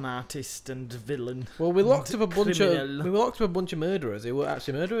con artist and villain. Well, we locked up a bunch criminal. of murderers who were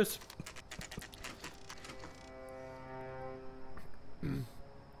actually murderers. Look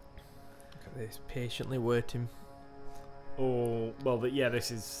at this, patiently waiting. Oh, well, yeah,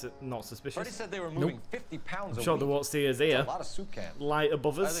 this is not suspicious. Freddie said they were moving 50 pounds I'm a sure week. they won't see us That's here. a lot of soup cans. Light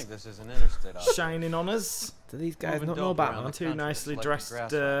above I us, think this is an interstate option. shining on us. Do these guys Moving not dope know around Batman? the Two country, nicely selecting dressed,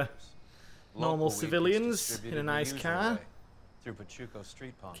 grasshoppers. normal Local weed civilians gets in a distributed nice the usual car. way, through Pachuco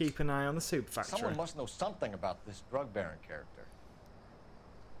street pumps. Keep an eye on the soup factory. Someone must know something about this drug baron character.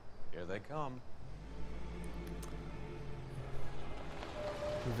 Here they come.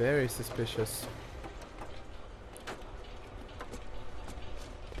 Very suspicious.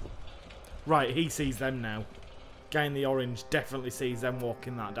 Right, he sees them now. Guy in the orange definitely sees them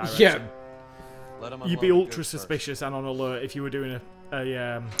walking that direction. Yeah. Let them You'd be unload the ultra goods first. suspicious and on alert if you were doing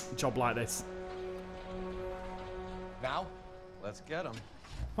a job like this. Now, Let's get them.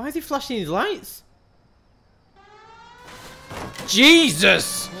 Why is he flashing his lights?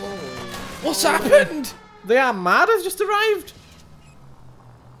 Jesus! What's happened? The Armada's just arrived.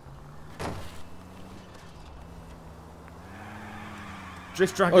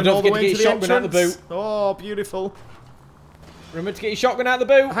 Drift dragon Oh, don't all the forget to way get into your the shotgun out the entrance. boot. Oh, beautiful. Remember to get your shotgun out the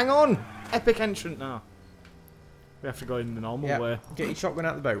boot. Hang on. Epic entrance now. We have to go in the normal Yeah, way. get your shotgun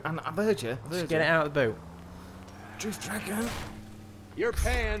out the boat. And I've heard you. Just get it out of the boat. Drift dragon. You're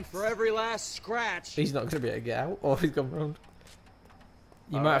paying for every last scratch. He's not going to be able to get out, or he's gone round.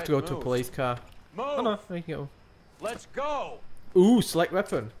 You might have to go to a move. police car. Move! Oh no, there you Let's go! go. Ooh, select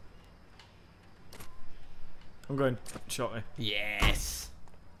weapon. I'm going shotty. Yes.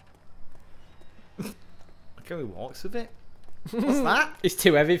 Look how he walks with it. What's that? It's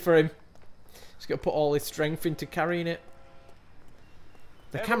too heavy for him. He's got to put all his strength into carrying it.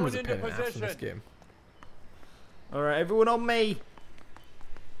 The Everyone cameras are into pain in the ass in this position. game. Alright, everyone on me.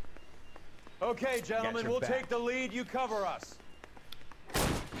 Okay, gentlemen, your we'll back. take the lead. You cover us.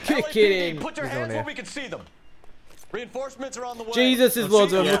 Kick it in. put your He's hands on where here. we can see them. Reinforcements are on the way. Jesus, there's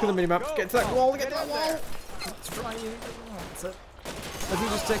loads of them. yeah. Look at the minimap. Go, Get to that go, wall. Get to get that in wall. there. That's it. Let me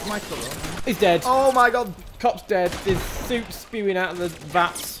just take my colour off. He's dead. Oh my god. Cop's dead. There's soup spewing out of the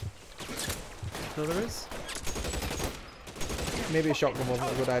vats. So there is. Maybe a shotgun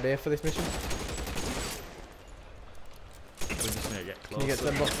wasn't a good idea for this mission. We just need to get Can you get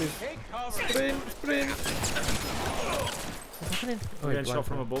closer. them boxes? Take cover. Sprint, sprint. What's happening? Oh, We're he's getting shot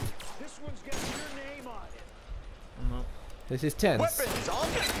from blind. above. This one's got your name on it. No. This is tense. Weapons on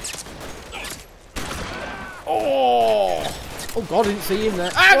Oh! Oh god, I didn't see him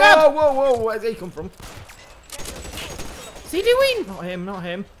there. Ah, Whoa, god! whoa, whoa, where's he come from? What's he doing? Not him, not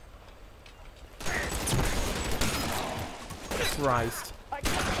him. Christ.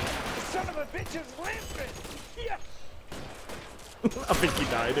 The son of a bitch is limping. Yeah. I think he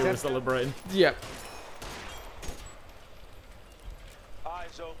died, he was celebrating. Yep.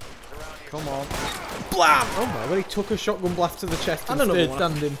 Eyes open. Around here. Come on. Blam! Oh my god, he took a shotgun blast to the chest and And another stayed one.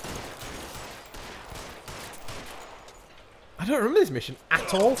 standing. I don't remember this mission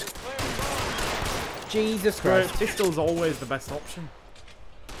at all. Jesus Right, Christ. pistol's always the best option.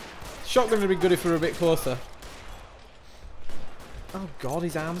 Shotgun would be good if we were a bit closer. Oh god,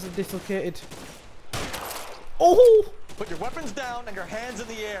 his arms are dislocated. Oh! Put your weapons down and your hands in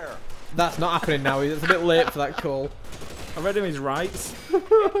the air. That's not happening now. It's a bit late for that call. I read him his rights.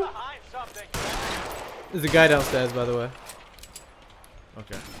 Behind something. There's a guy downstairs, by the way.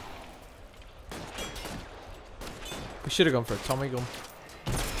 Okay. We should have gone for a Tommy gun.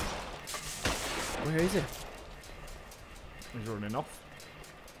 Where is he? He's running off.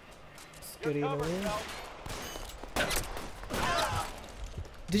 Scurrying away.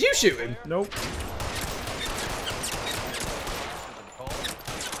 Did you shoot him? Nope.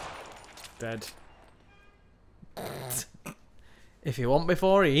 Dead. If he wasn't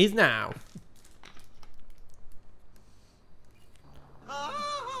before, he is now.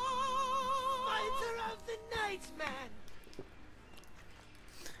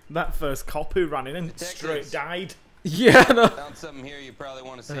 That first cop who ran in and Detectives. straight died. Yeah, no. Found something here you probably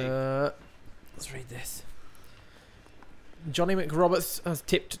want to see. Let's read this. Johnny McRoberts has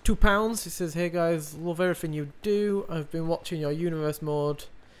tipped £2. He says, "Hey guys, love everything you do. I've been watching your universe mode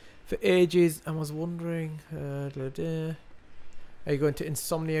for ages and was wondering, are you going to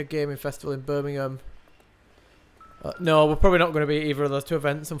Insomnia Gaming Festival in Birmingham? No, we're probably not going to be at either of those two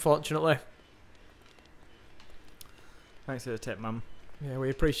events, unfortunately. Thanks for the tip, Mum. Yeah, we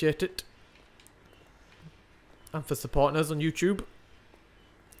appreciate it. And for supporting us on YouTube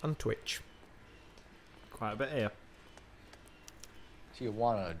and Twitch. Quite a bit here.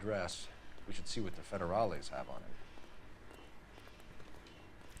 Tijuana address. We should see what the federales have on it.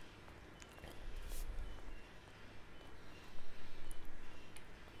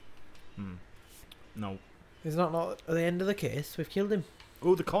 No. He's not at the end of the case. We've killed him.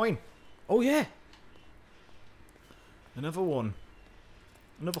 Oh, the coin. Oh, yeah. Another one.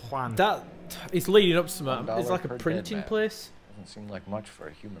 Another Juan. That it's leading up to something. $1 It's like a per dead printing man. place. Doesn't seem like much for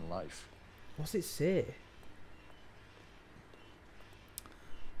a human life. What's it say?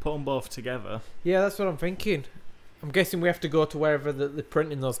 Put them both together. Yeah, that's what I'm thinking. I'm guessing we have to go to wherever they're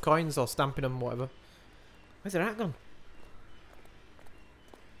printing those coins or stamping them, whatever. Where's their hat gone?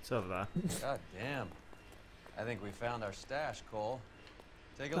 It's over there. God damn. I think we found our stash, Cole.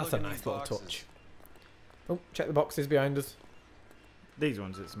 Take a That's look a at nice these little boxes. touch. Oh, check the boxes behind us. These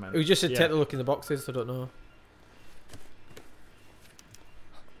ones it's meant. We just said Yeah. take a look in the boxes, so I don't know.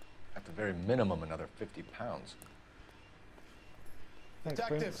 At the very minimum, another 50 pounds.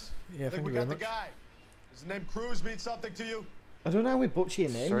 Detectives, Yeah, I thank think we you very got the much. guy. Does the name Cruz mean something to you? I don't know how we butcher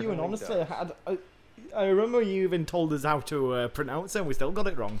your name, you, and Certainly honestly, does. I remember you even told us how to pronounce it, and we still got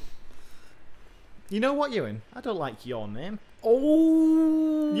it wrong. You know what, Ewan? I don't like your name.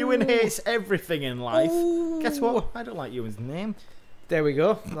 Oh, Ewan hates everything in life. Oh. Guess what? I don't like Ewan's name. There we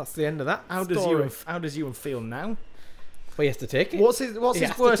go. That's the end of that. How does story. Ewan feel now? Well, he has to take it. What's his He worst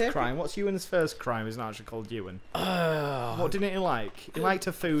has to take crime? What's Ewan's first crime? Is not actually called Ewan. it? What didn't he like? He liked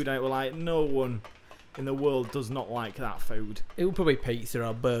a food, and it was like no one in the world does not like that food. It would probably pizza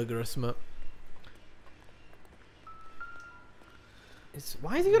or burger or something.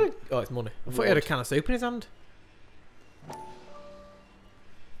 Why is he got a... Oh, it's money. I thought he had a can of soup in his hand.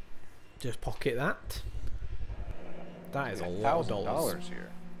 Just pocket that. That is a lot of dollars. here.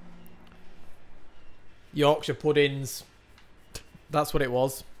 Yorkshire puddings. That's what it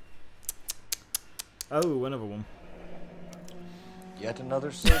was. Oh, another one. Yet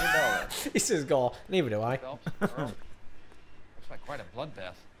another silver dollar. This is gore. Neither do I. Phelps, Earl. Looks like quite a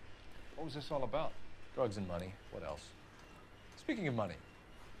bloodbath. What was this all about? Drugs and money. What else? Speaking of money,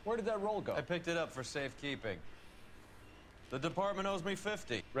 where did that roll go? I picked it up for safekeeping. The department owes me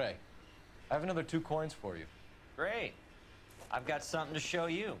 50. Ray, I have another 2 coins for you. Great. I've got something to show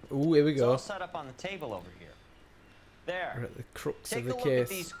you. Ooh, here we It's all go. set up on the table over here. We're There. at the crux Take of a the look case. at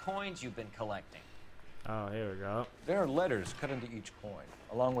these coins you've been collecting. Oh, here we go. There are letters cut into each coin,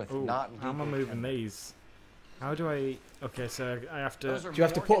 along with Ooh, not how am I legal moving tender. these? How do I... Okay, so I have to... Those are Do you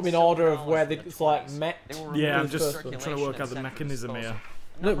have to more put them in order of where than it's like 20s. met? They were Yeah, I'm removed just from trying to work out the circulation and sent for mechanism disposal. here.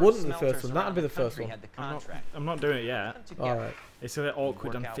 A No, it number of wasn't the first smelters one. That'd around be the first country one. had the I'm contract. not doing it yet. Put them together. Alright. It's a bit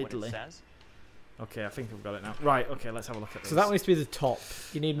awkward and Work out what it fiddly. says. Okay, I think I've got it now. Right, okay, let's have a look at this. So that needs to be the top.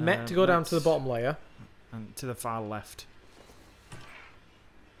 You need met to go down to the Met's- bottom layer. And to the far left.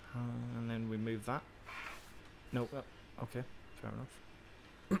 And then we move that. No, okay, fair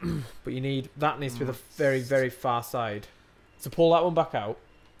enough. But you need... That needs to be the very, very far side. So pull that one back out.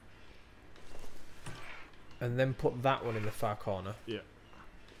 And then put that one in the far corner. Yeah.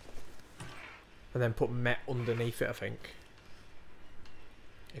 And then put met underneath it, I think.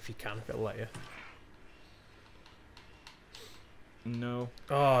 If you can, if it'll let you. No.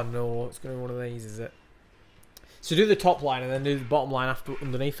 Oh no, it's going to be one of these, is it? So do the top line and then do the bottom line after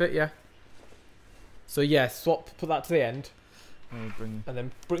underneath it, yeah? So yeah, swap, put that to the end. Bring... And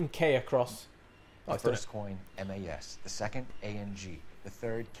then bring K across. Oh, The it's done first coin, MAS. The second, ANG. The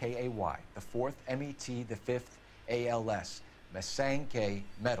third, KAY. The fourth, MET. The fifth, ALS. Masanke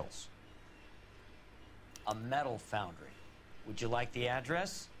Metals. A metal foundry. Would you like the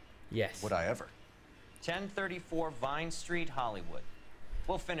address? it. Yes. Would I ever? 1034 Vine Street, Hollywood.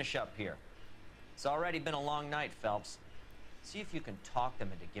 We'll finish up here. It's already been a long night, Phelps. See if you can talk them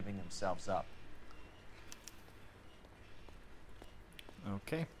into giving themselves up.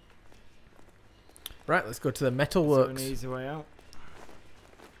 Okay. Right, let's go to the So metalworks. an easy way out.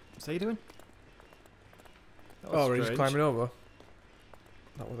 What's he doing? That was Oh, we're just strange. climbing over.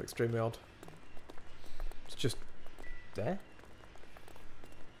 That was extremely odd. It's just there.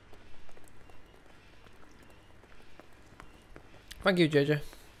 Thank you, JJ.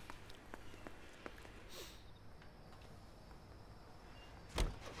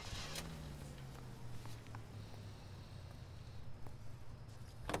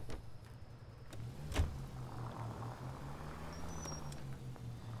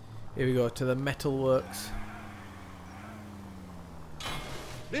 Here we go to the metalworks.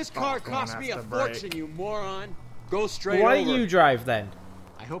 This car gonna cost have me a to break. fortune, you moron. Go straight Why over. don't you drive then?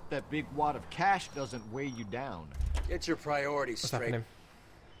 I hope that big wad of cash doesn't weigh you down. Get your priorities What's straight. happening?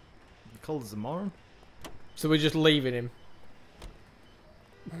 You called us a moron? So we're just leaving him.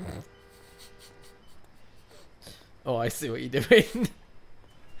 Oh, I see what you're doing.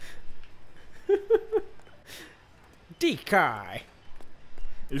 Dekai.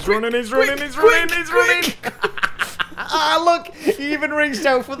 He's running, he's running, he's running, he's running! Ah, look! He even reached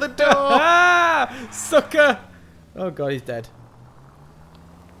out for the door! Ah, sucker! Oh god, he's dead.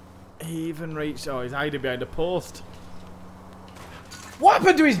 He even reached... Oh, he's hiding behind a post. What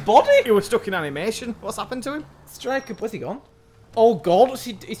happened to his body? He was stuck in animation. What's happened to him? Striker, where's he gone? Oh god,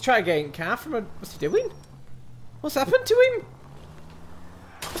 he's trying to get in car from a... What's he doing? What's happened to him?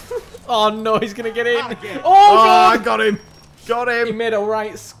 Oh no, he's gonna get in. Oh god! I got him! Got him! He made a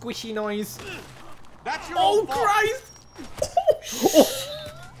right squishy noise. That's your Oh own fault. Christ!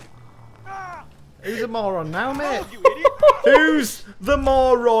 Who's the moron now, mate? Who's the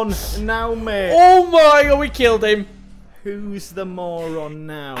moron now, mate? Oh my god, we killed him. Who's the moron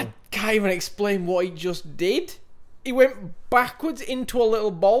now? I can't even explain what he just did. He went backwards into a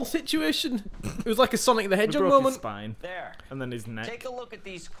little ball situation. It was like a Sonic the We Hedgehog broke his moment. spine. There. And then his neck. Take a look at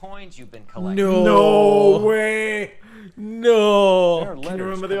these coins you've been collecting. No. No way! No. Can you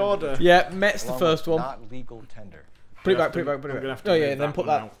remember the order? Yeah, Met's the Along first with one. Not legal tender. Put it back, put it back, put I'm it gonna back. have to Oh yeah, move then that put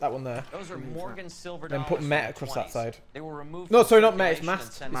one out. that one there. Those are Morgan silver Then dollars. put from Met the across that 20s. side. They were removed No, from sorry, not Met, it's circulation Mass.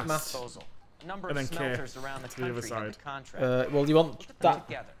 and sent It's to Mass. disposal. A number And of then K smelters around the to the other country had side. the contract. Well, do you want Put them that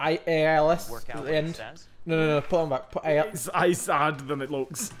together. ALS Work at out the what it end? says. No, put on back. Put AL It's harder than it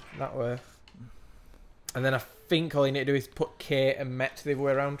looks. that way. And then I think all you need to do is put K and Met the other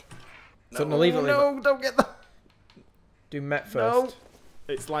way around. So no, leave it. No, don't get that. Do Met first.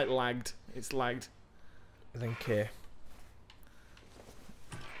 No. It's like lagged. It's lagged. And then K.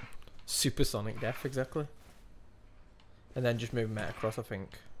 Supersonic death, exactly. And then just move Met across, I think.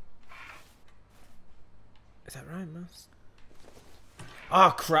 Is that right, Mass?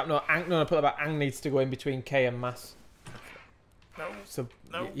 Oh crap, no, I put that back. Ang needs to go in between K and Mass. No. So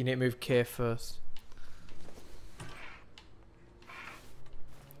No. you need to move K first.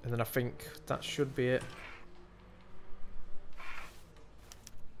 And then I think that should be it.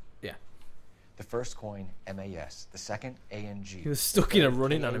 Yeah. The first coin, MAS. The second, ANG. He was stuck in a third,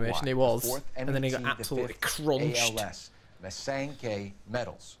 running KAY, animation, he the was. fourth, And then he got MET, the absolutely fifth, crunched. ALS. Masanke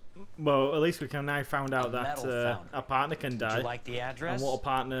metals. Well, at least we can now find out that metal foundry. our partner can Would die. you like the address? And what a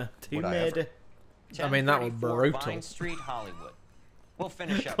partner team Would I made. ever? I mean, that was 1034 brutal. Vine Street, Hollywood. We'll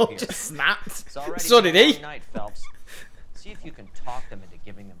finish up Oh, here. just snapped. It's already So been did a he. long night, Phelps. See if you can talk them into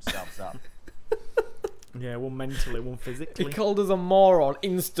giving themselves up. Yeah, one mentally, one He physically. called us a moron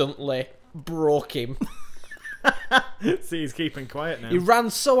instantly. Broke him. See, he's keeping quiet now. He ran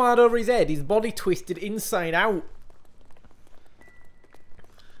so hard over his head, his body twisted inside out.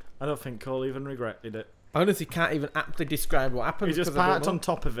 I don't think Cole even regretted it. I honestly can't even aptly describe what happened. He just 'cause I don't parked know. on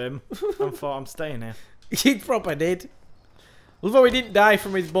top of him and thought, I'm staying here. He probably did. Although he didn't die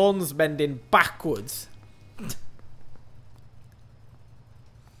from his bones bending backwards.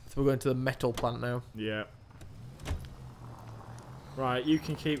 So we're going to the metal plant now. Yeah. Right, you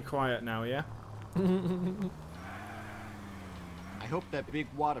can keep quiet now, yeah? I hope that big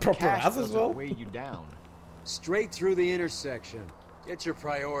wad of Proper cash as doesn't well. weigh you down. Straight through the intersection. Get your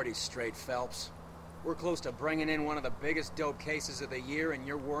priorities straight, Phelps. We're close to bringing in one of the biggest dope cases of the year, and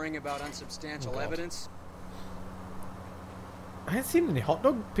you're worrying about unsubstantial God. evidence? I ain't seen any hot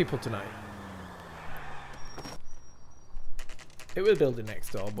dog people tonight. It was a building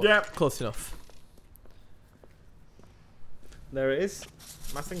next door, but Yep. close enough. There it is.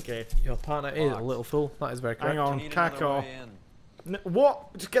 Masinke. Your partner is a little fool. That is very correct. Hang on, Need another Kako. way in.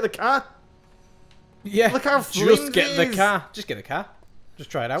 What? Just get the car? Yeah, Look how just flimsy get it the is. car. Just get the car. Just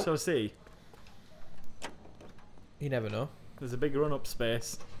try it out. So see, You never know. there's a big run-up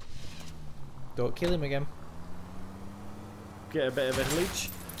space. Don't kill him again. Get a bit of a leech.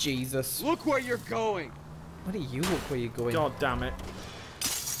 Jesus. Look where you're going! Where do you look where you're going? God damn it.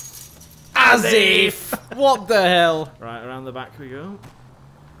 As if! What the hell? Right, around the back we go.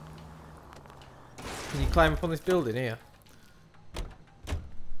 Can you climb up on this building here?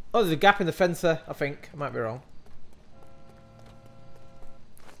 Oh, there's a gap in the fence there, I think. I might be wrong.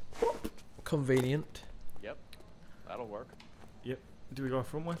 Convenient. Yep, that'll work. Yep. Do we go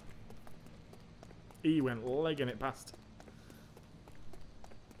front way? He went legging it past.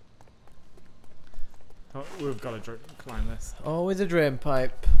 Oh, we've got to climb this. Always a drain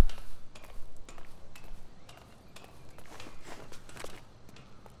pipe.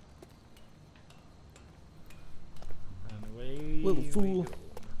 And away Little we fool. go.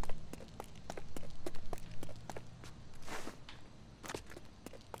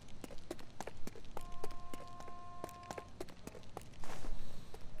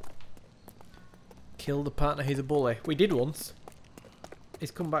 Kill the partner, he's a bully. We did once.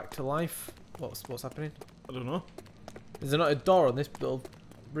 He's come back to life. What's happening? I don't know. Is there not a door on this little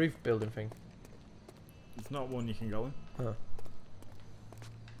roof building thing? It's not one you can go in. Huh.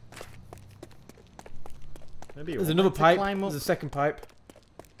 Maybe There's another pipe. There's a second pipe.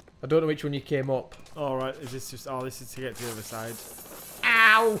 I don't know which one you came up. Alright, is this just... Oh, this is to get to the other side.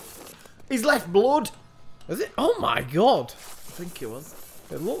 Ow! He's left blood! Was it? Oh my god! I think it was.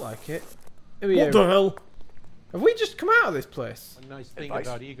 It looked like it. What the hell? Have we just come out of this place? A nice thing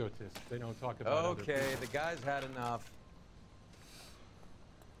about egotists, they don't talk about other Okay, people. the guy's had enough.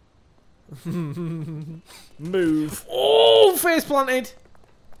 Move. Oh, face planted!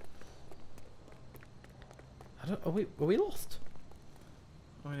 Are we lost?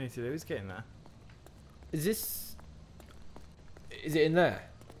 All we need to do is get in there. Is it in there?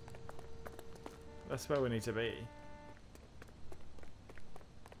 That's where we need to be.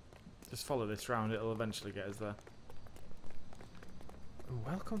 Just follow this round, it'll eventually get us there. I'm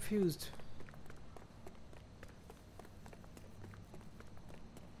well confused.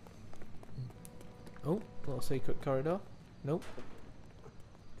 Oh, little secret corridor. Nope.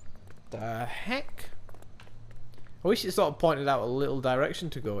 The heck? I wish it sort of pointed out a little direction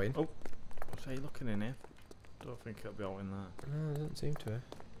to go in. Oh, what are you looking in here? Don't think it'll be out in there. No, it doesn't seem to.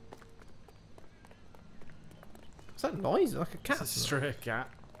 What's that noise? Like a cat? It's a stray cat.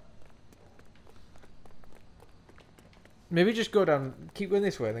 Maybe just go down, keep going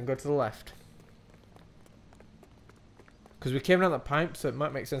this way, then go to the left. Because we came down that pipe, so it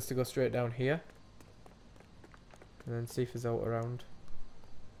might make sense to go straight down here. And then see if there's out around.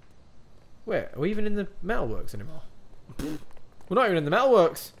 Wait, are we even in the metalworks anymore? We're not even in the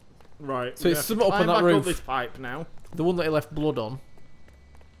metalworks! Right. So it's something up on that Up roof. this pipe now. The one that he left blood on.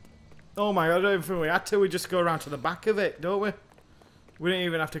 Oh my god, I don't even think we had to. We just go around to the back of it, don't we? We don't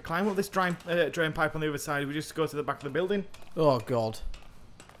even have to climb up this drain pipe on the other side. We just go to the back of the building. Oh god.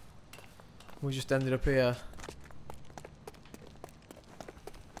 We just ended up here.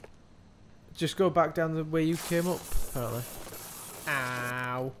 Just go back down the way you came up, apparently.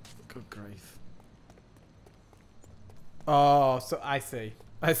 Ow. Good grief. Oh, so I see.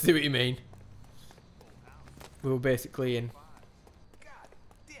 I see what you mean. We were basically in.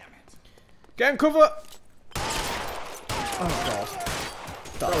 Get in cover! Oh god.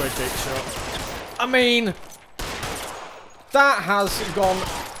 That was a big shot. I mean, that has gone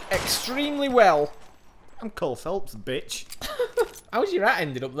extremely well. I'm Cole Phelps, bitch. How's your rat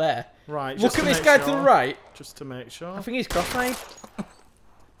ended up there? Right, Look at this guy to the right. Just to make sure. I think he's cross-eyed.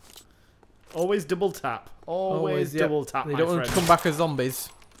 Always double tap. Always yeah. double tap, They my don't want friend. to come back as zombies.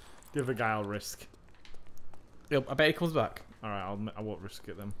 The other guy I'll risk. Yep, I bet he comes back. Alright, I won't risk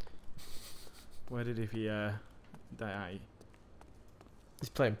it then. Where did he die? He's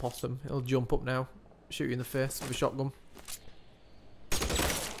playing possum. He'll jump up now. Shoot you in the face with a shotgun.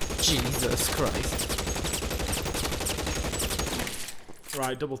 Jesus Christ.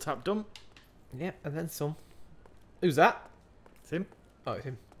 Right, double tap dump. Yep, and then some. Who's that? It's him. Oh, it's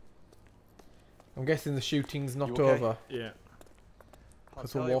him. I'm guessing the shooting's not You okay? over. Yeah.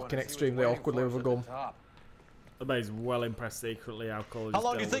 Because we're walking extremely awkwardly with a gun. I bet he's well impressed secretly how Cole How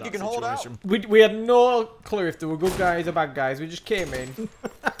long do you think you can hold out? We had no clue if they were good guys or bad guys. We just came in.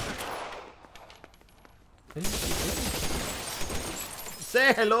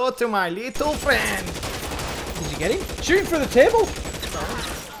 Say hello to my little friend. Did you get him? Shoot him through the table.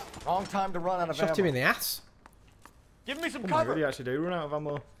 Wrong time to run out of Shot him in the ass. Give me some Oh my god, you actually do run out of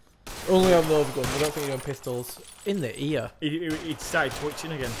ammo. Only on those guns. I don't think you're on pistols. In the ear. He started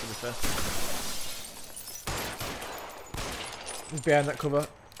twitching again, to be fair. He's behind that cover.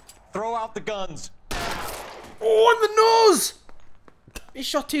 Throw out the guns. Oh, in the nose! He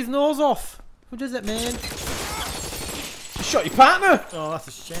shot his nose off. Who does it, man? You shot your partner! Oh, that's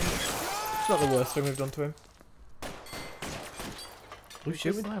a shame. It's not the worst thing we've done to him. Who's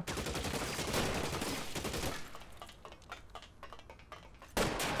shooting?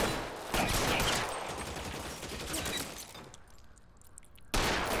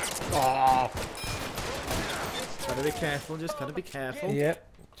 Oh. Gotta be careful, just gotta be careful. Yep.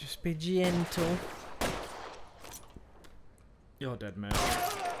 Just be gentle. You're dead, man.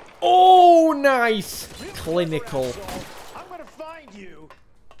 Oh, nice! Clinical. I'm gonna find you.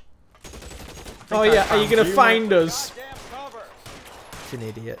 Oh yeah, are you gonna you, find mate. us? It's an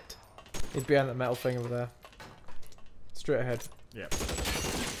idiot. He's behind that metal thing over there. Straight ahead. Yep.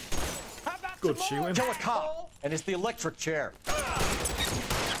 Good shooting. Kill a cop, and it's the electric chair.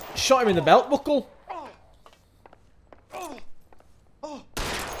 Shot him in the belt buckle.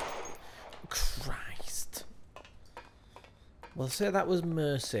 Christ. Well, say that was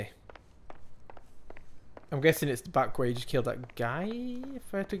mercy. I'm guessing it's the back where you just killed that guy,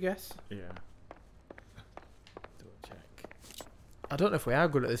 if I had to guess. Yeah. Double check. I don't know if we are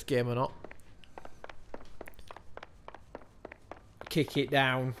good at this game or not. Kick it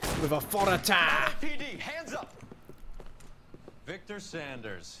down with authority. PD, hands up! Victor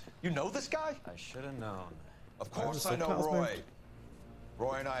Sanders. You know this guy? I should have known. Of course I know Roy.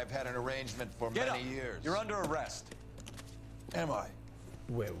 Roy and I have had an arrangement for many years. You're under arrest. Am I?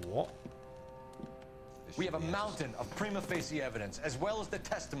 Wait, what? We have a mountain of prima facie evidence, as well as the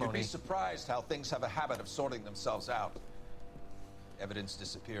testimony. You'd be surprised how things have a habit of sorting themselves out. Evidence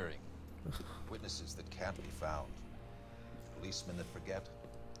disappearing. Witnesses that can't be found. Policemen that forget.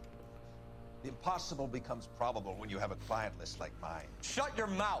 The impossible becomes probable when you have a client list like mine. Shut your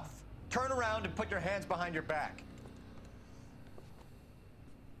mouth! Turn around and put your hands behind your back.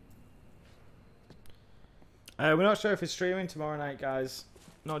 We're not sure if it's streaming tomorrow night, guys.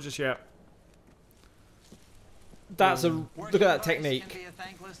 Not just yet. That's look at that technique. Can be a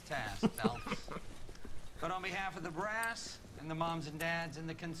thankless task, Phelps. But on behalf of the brass and the moms and dads and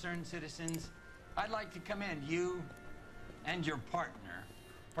the concerned citizens, I'd like to commend you and your partner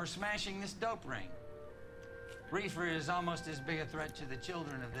for smashing this dope ring. Reefer is almost as big a threat to the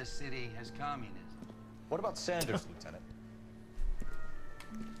children of this city as communism. What about Sanders, Lieutenant?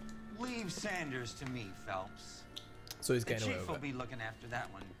 Leave Sanders to me, Phelps. So he's The getting away chief with will be looking after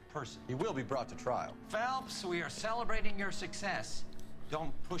that one personally. He will be brought to trial. Phelps, we are celebrating your success.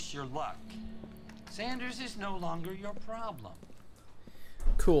 Don't push your luck. Sanders is no longer your problem.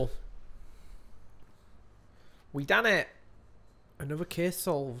 Cool. We done it. Another case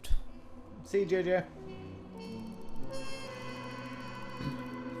solved. See you, JJ.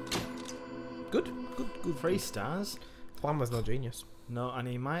 Good. 3 stars. Plan was no genius. No, and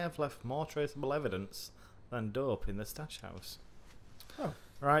he might have left more traceable evidence than dope in the stash house. Oh.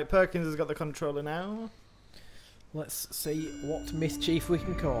 Right, Perkins has got the controller now. Let's see what mischief we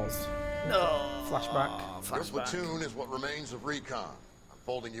can cause. No. Flashback. Your platoon is what remains of recon. I'm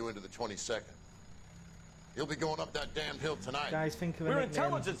folding you into the 22nd. You'll be going up that damned hill tonight. Guys, think of a We're nickname.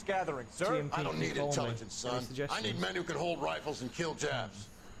 intelligence gathering, sir. I don't need intelligence, son. Any I need men who can hold rifles and kill Japs.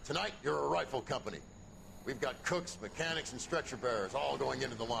 Tonight, you're a rifle company. We've got cooks, mechanics, and stretcher bearers all going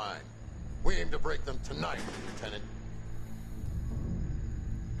into the line. We aim to break them tonight, Lieutenant.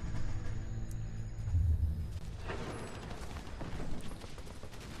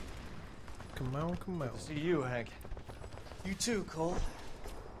 Come on, come on. Good to see you, Hank. You too, Cole.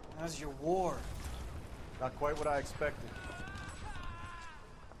 How's your war? Not quite what I expected.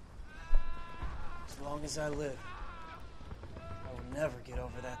 As long as I live, I will never get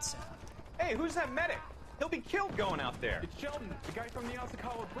over that sound. Hey, who's that medic? He'll be killed going out there. It's Sheldon, the guy from the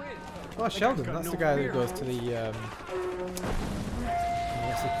Osakawa Bridge. Oh, Sheldon. That's the guy that goes to the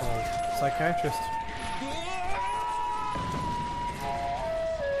what's he called? Psychiatrist.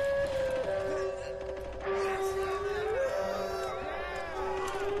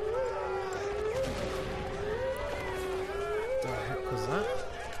 The heck was that?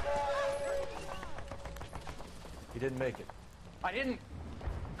 He didn't make it. I didn't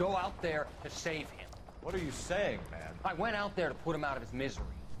go out there to save him. What are you saying, man? I went out there to put him out of his misery,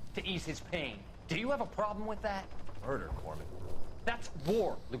 to ease his pain. Do you have a problem with that? Murder, Corman. That's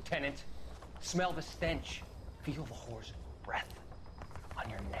war, Lieutenant. Smell the stench. Feel the horse's breath on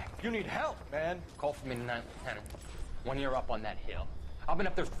your neck. You need help, man. Call for me tonight, Lieutenant. When you're up on that hill. I've been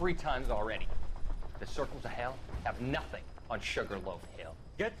up there 3 times already. The circles of hell have nothing on Sugarloaf Hill.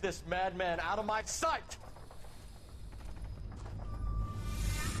 Get this madman out of my sight!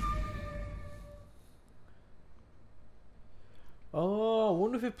 Oh, I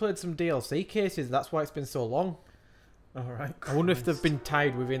wonder if we played some DLC cases. That's why it's been so long. Alright. I wonder if they've been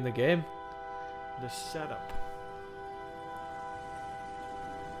tied within the game. The setup.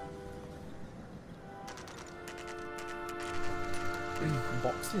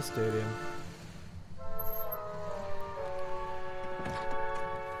 Boxing stadium.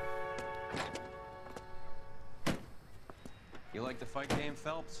 You like the fight game,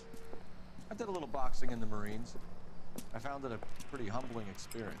 Phelps? I did a little boxing in the Marines. I found it a pretty humbling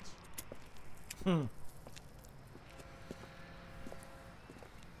experience.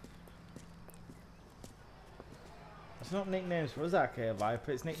 It's not nicknames for us, Arcade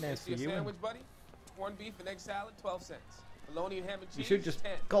Viper. It's nicknames for you. Sandwich, buddy? Corned beef and egg salad, 12 cents. Bologna and ham and cheese, You should just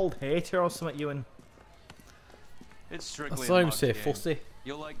 10. gold hater or something, Ewan. It's strictly I saw a him mug say game. fussy.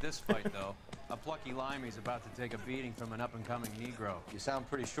 You'll like this fight, though. A plucky limey's about to take a beating from an up-and-coming Negro. You sound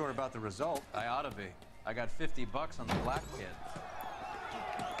pretty sure about the result. I ought to be. I got $50 on the black kid.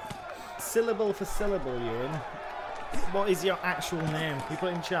 Syllable for syllable, Ewan. What is your actual name? Can you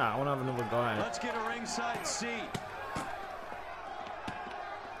put it in chat? I want to have another go at it. Let's get a ringside seat.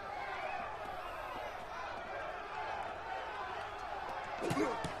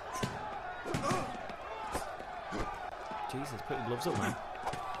 Jesus, put your gloves up, man.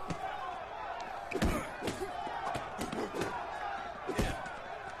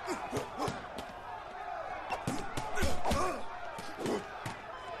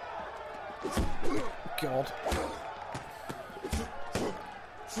 God.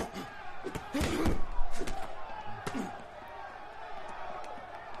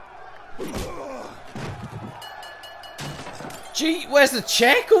 Gee, where's the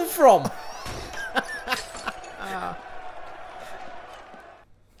chair come from?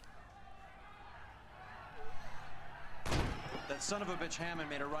 That son of a bitch Hammond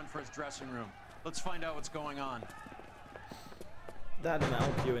made a run for his dressing room. Let's find out what's going on. That didn't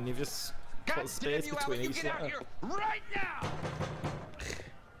help you, and you've just got space between each letter. Right now!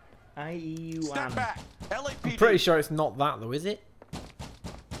 I-E-U-M. I'm pretty sure it's not that though, is it?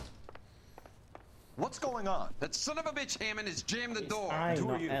 What's going on? That son of a bitch Hammond has jammed the door. I, Who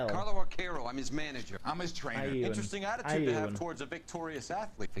are not you? L. Carlo Arcaro. I'm his manager. I'm his trainer. I-U-N. Interesting attitude to have towards a victorious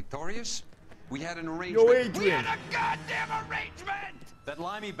athlete. Victorious? We had an arrangement. Yo, Adrian. We had a goddamn arrangement! That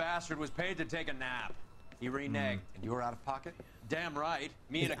limey bastard was paid to take a nap. He reneged. And you were out of pocket? Damn right.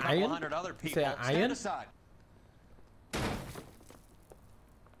 Me and a Is couple iron? hundred other Is people. it Stand iron? aside.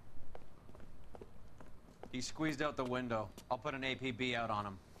 He squeezed out the window. I'll put an APB out on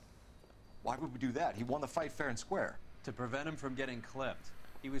him. Why would we do that? He won the fight fair and square. To prevent him from getting clipped.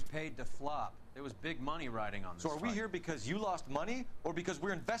 He was paid to flop. There was big money riding on this So are we fight. here because you lost money or because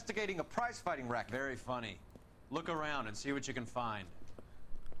we're investigating a prize fighting racket? Very funny. Look around and see what you can find.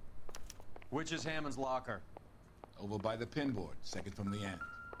 Which is Hammond's locker? Over by the pinboard, second from the end.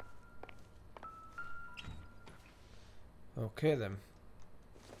 Okay then.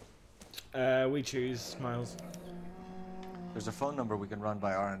 We choose Miles. There's a phone number we can run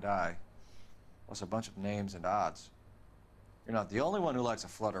by R&I. Plus a bunch of names and odds. You're not the only one who likes a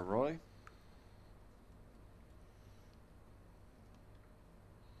flutter, Roy.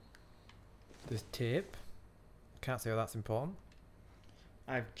 There's tape. Can't see how that's important.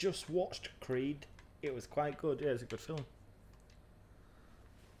 I've just watched Creed. It was quite good. Yeah, it's a good film.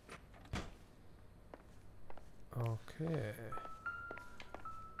 Okay.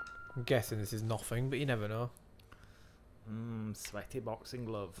 I'm guessing this is nothing, but you never know. Sweaty boxing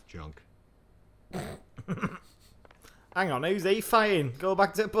glove. Junk. Hang on, who's he fighting? Go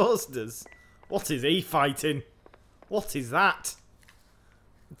back to the posters. What is he fighting? What is that?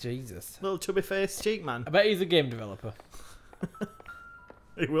 Jesus. Little chubby faced cheek man. I bet he's a game developer.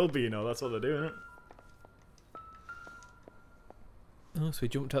 He will be, you know, that's what they're doing, it. Oh, so he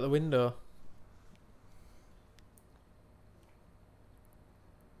jumped out the window.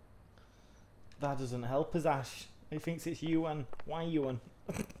 That doesn't help us, Ash. He thinks it's Ewan. Why Ewan?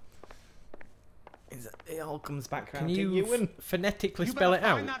 It all comes back around Can to you Ewan. phonetically spell it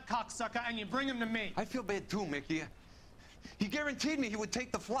out? Find that cocksucker and you bring him to me. I feel bad too, Mickey. He guaranteed me he would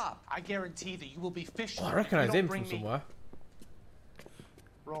take the flop. I guarantee that you will be fishing. Oh, I if recognise you don't him bring from me. somewhere.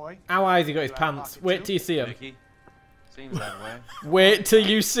 Roy. How high has he got his You have a pants? pocket Wait too? till you see him. Mickey. Seems that way. Wait till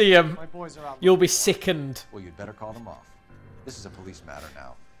you see him. My boys are out. You'll be sickened. Well, you'd better call them off. This is a police matter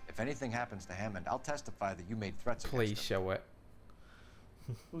now. If anything happens to Hammond, I'll testify that you made threats Please against him. show it.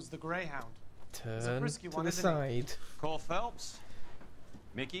 Who's the Greyhound? Turn risky to one, the isn't he? side. Cole Phelps.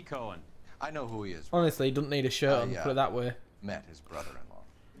 Mickey Cohen. I know who he is. Honestly, he doesn't need a shirt on, I, put it that way. Met his brother-in-law.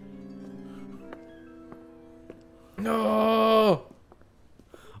 No!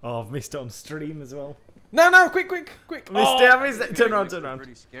 Oh, I've missed it on stream as well. No, quick! Missed it, I missed it. Turn around, turn around.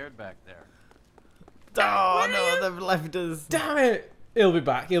 Pretty scared back there. Oh, no, they've left us. Damn it! He'll be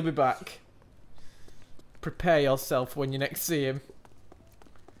back. Prepare yourself when you next see him.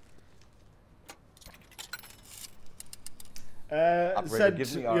 Operator, Said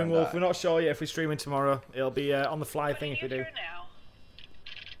give me Young Wolf, R&I. we're not sure yet if we're streaming tomorrow. It'll be on the fly thing if we do.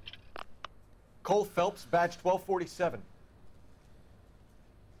 Cole Phelps, badge 1247.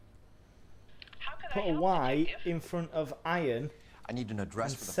 Put a Y in front of iron I need an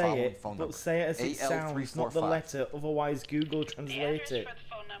address and for the say following it, phone but number. say it as it sounds, not the AL345. letter, otherwise Google translate it.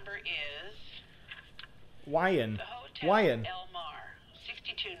 phone number is Wyan. the Hotel Wyan. El Mar,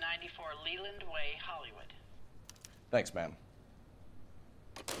 6294 Leland Way, Hollywood. Thanks, ma'am.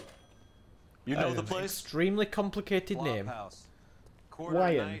 You That know is the an place? Extremely complicated name. Flophouse. Quarter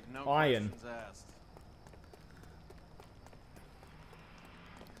Wyan. night, no Wyan. questions asked.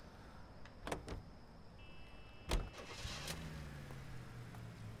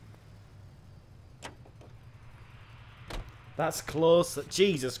 That's close.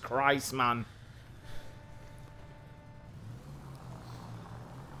 Jesus Christ, man.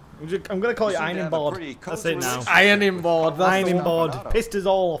 I'm going to call it ironing board. That's it now. Ironing board. That's ironing board. Pissed us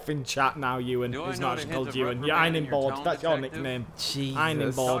all off in chat now, Ewan. It's not actually called Ewan. You're ironing board. That's your nickname. Jesus.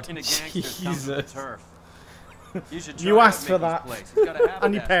 Ironing board. Jesus. You asked for that.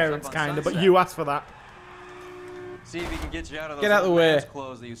 And your parents, kind of, but you asked for that. See if he can get you out of those Get out the way.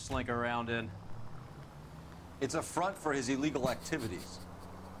 clothes that you slink around in. It's a front for his illegal activities.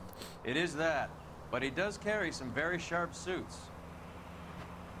 It is that, but he does carry some very sharp suits.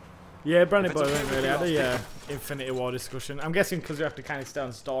 Yeah, Brandy Boy went really had a Infinity War discussion. I'm guessing because we have to kind of stay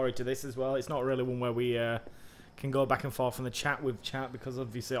on story to this as well. It's not really one where we can go back and forth in the chat with chat, because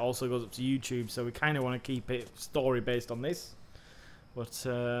obviously it also goes up to YouTube, so we kind of want to keep it story based on this. But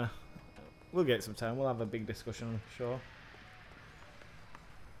we'll get some time. We'll have a big discussion, I'm sure.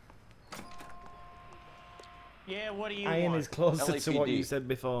 Yeah, what do you Iron want? is closer LAPD. to what you said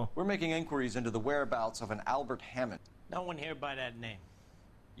before. We're making inquiries into the whereabouts of an Albert Hammond. No one here by that name.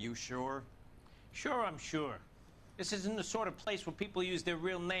 You sure? Sure, I'm sure. This isn't the sort of place where people use their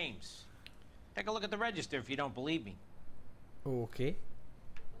real names. Take a look at the register if you don't believe me. Okay.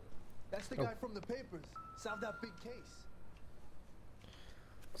 That's the guy from the papers. Solved that big case.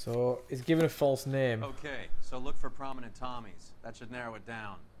 So he's given a false name. Okay, so look for prominent Tommies. That should narrow it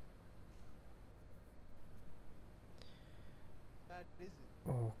down. That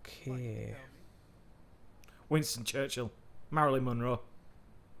isn't. Okay. Winston Churchill. Marilyn Monroe.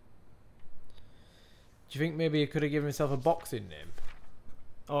 Do you think maybe he could have given himself a boxing name?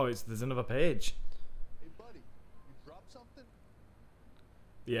 Oh, there's another page. Hey, buddy, you dropped something?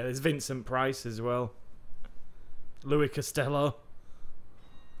 Yeah, there's Vincent Price as well. Louis Costello.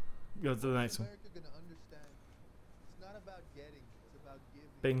 Go to the next one. America gonna understand. It's not about getting, it's about giving.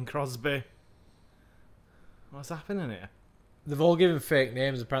 Bing Crosby. What's happening here? They've all given fake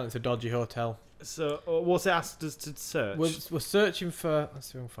names apparently to Dodgy Hotel. So, what's it asked us to search? We're searching for... Let's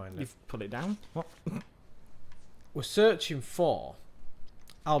see if we can find it. You've put it down? What? We're searching for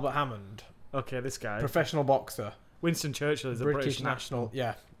Albert Hammond. Okay, this guy. Professional boxer. Winston Churchill is a British national.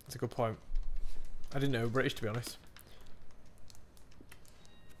 Yeah, that's a good point. I didn't know he was British, to be honest.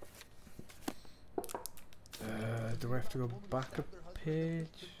 Do we have to go back a page?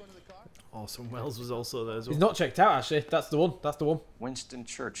 Orson Welles was also there as well. He's not checked out, actually. That's the one. That's the one. Winston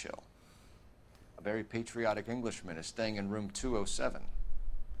Churchill. A very patriotic Englishman is staying in room 207.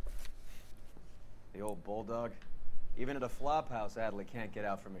 The old bulldog. Even at a flop house, Adley can't get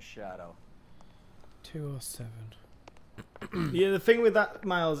out from his shadow. 207. Yeah, the thing with that,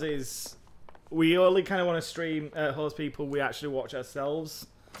 Miles, is we only kind of want to stream host people we actually watch ourselves.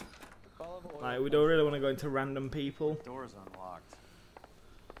 Like, we don't really want to go into random people. Door's unlocked.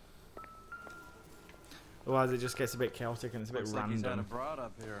 Otherwise, it just gets a bit chaotic and it's a bit Looks like he's had a random. broad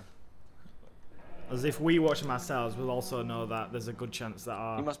up here. As if we watch them ourselves, we'll also know that there's a good chance that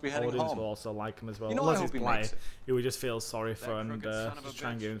our He must be heading audience home. will also like them as well. You know, Unless I it's hope he Bly, makes it. who we just feel sorry for and crooked son of a just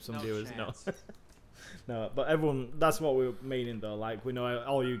try and bitch. give him some No viewers. No. chance. No, but everyone, that's what we're meaning though. Like, we know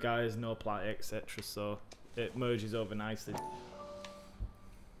all you guys know Platy, etc. So it merges over nicely.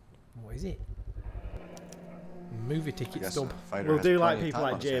 What is it? Movie ticket guess stub. a fighter We'll has do like plenty of people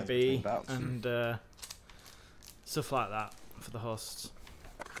time like on his hands between JB bouts. and stuff like that for the hosts.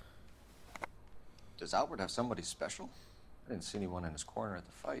 Does Albert have somebody special? I didn't see anyone in his corner at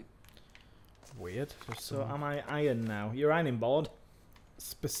the fight. Weird. Just So some am I iron now? You're ironing board.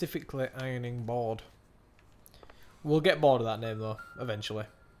 specifically ironing board. We'll get bored of that name though, eventually.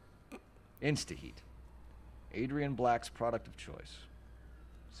 Instaheat. Adrian Black's product of choice.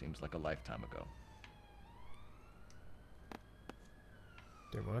 Seems like a lifetime ago.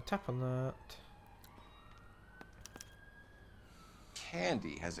 Didn't want to tap on that.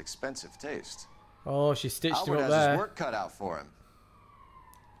 Candy has expensive taste. Oh, she stitched Albert him up has there. his work cut out for him.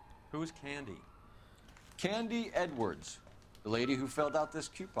 Who's Candy? Candy Edwards, the lady who filled out this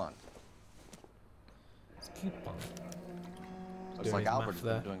coupon. Coupon. Looks Doing like his Albert math has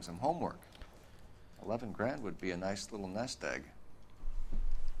there. been doing some homework. 11 grand would be a nice little nest egg.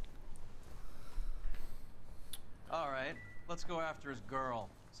 All right, let's go after his girl.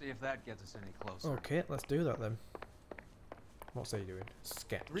 See if that gets us any closer. Okay, let's do that then. What's he doing?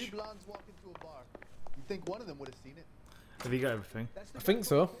 Sketch. 3 blondes walk into a bar. You'd think one of them would have seen it. Have you got everything? I think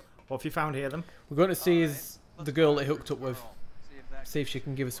so. What have you found here then? We're going to see the girl that he hooked up with. See if she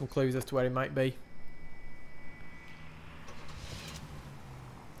can give us some clues as to where he might be.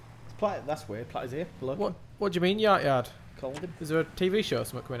 That's weird. Platy's here. Hello. What do you mean, Yard Yard? Called him. Is there a TV show or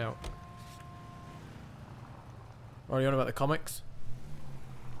something coming out? Or are you on about the comics?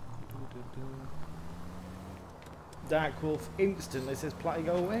 Dark Wolf instantly says, Platty,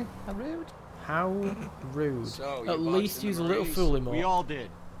 go away. How rude. How rude. So, At you least boxed in use a the little Marines? fooling more. We all did.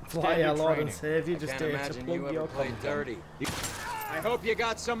 Platty, our Lord and training. Savior, I just can't here to imagine plug you ever your played content. dirty. I hope you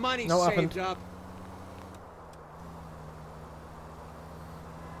got some money No, what saved happened? up.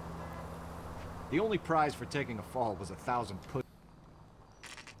 The only prize for taking a fall was 1,000 put.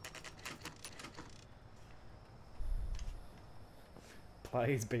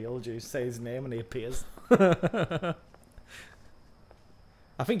 Platty's Beetlejuice, say his name and he appears. I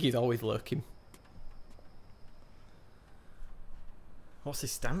think he's always lurking. What's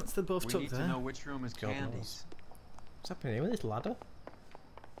his stance? They both We took need there. to know which room is God knows. Candy's. What's happening here with this ladder?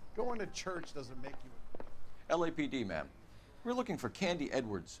 Going to church doesn't make you... LAPD, ma'am. We're looking for Candy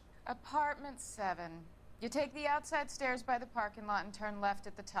Edwards. Apartment 7. You take the outside stairs by the parking lot and turn left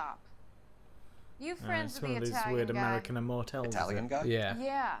at the top. You friends It's with one the of these Italian weird guy? American motels. is Italian it? guy? Yeah.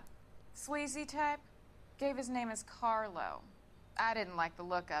 Yeah. Sleazy type. Gave his name as Carlo. I didn't like the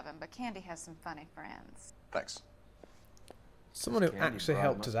look of him, but Candy has some funny friends. Thanks. Someone who Candy actually broad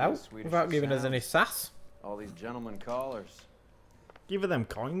helped must us be out as Swedish without as giving us sounds. any sass. All these gentlemen callers. Give her them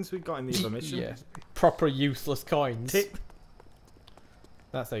coins we got in the other mission. Yeah. Proper useless coins. Tip.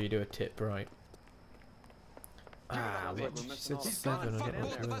 That's how you do a tip, right? Ah, Sounds like bitch. we're She missing said all- 7. I Fuck don't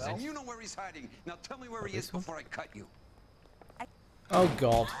both of know. us, and you know where he's hiding. Now tell me where he is before I cut you. Oh,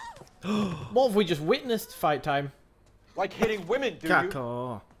 God. What have we just witnessed? Fight time. Like hitting women, do you?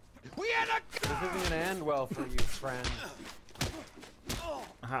 Caco. We had a... This isn't gonna end well for you, friend.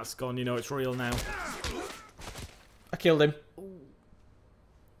 Hat's gone, you know it's real now. I killed him.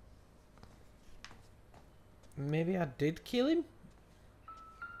 Maybe I did kill him?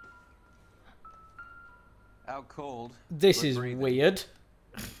 Out cold. This Good is breathing. weird.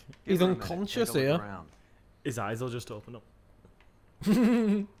 Give He's her a minute. unconscious Take a look here. around. His eyes will just open up.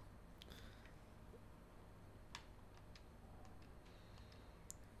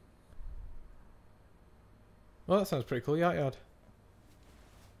 Well, that sounds pretty cool, yard.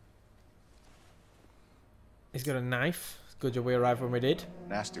 He's got a knife. It's good job we arrived when we did.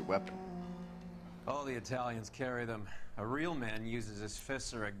 Nasty weapon. All the Italians carry them. A real man uses his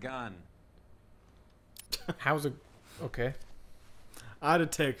fists or a gun. How's a... Okay. I'd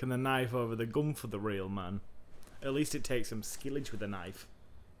have taken the knife over the gun for the real man. At least it takes some skillage with a knife.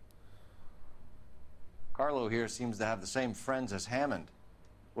 Carlo here seems to have the same friends as Hammond.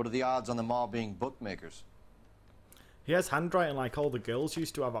 What are the odds on them all being bookmakers? He has handwriting like all the girls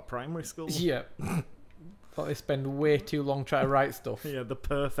used to have at primary school. Yeah. Thought they spend way too long trying to write stuff. Yeah, the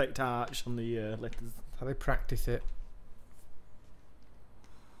perfect arch on the letters. How they practice it.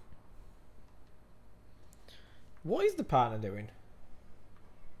 What is the partner doing?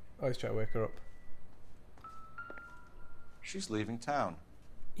 Oh, he's trying to wake her up. She's leaving town.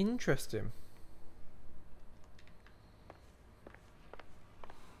 Interesting.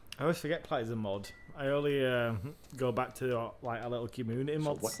 I always forget Platty's a mod. I only go back to like a little community So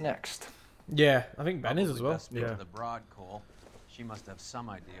mods. what next? Yeah, I think Ben is as Probably well. best speak Yeah. to the broad, Cole. She must have some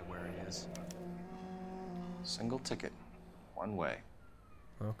idea where he is. Single ticket. One way.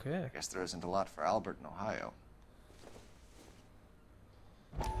 Okay. I guess there isn't a lot for Albert in Ohio.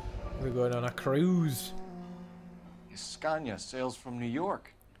 We're going on a cruise. Scania sails from New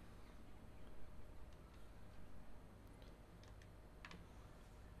York.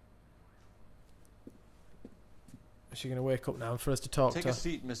 Is she going to wake up now for us to talk Take to? a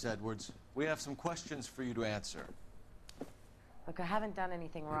seat, Miss Edwards. We have some questions for you to answer. Look, I haven't done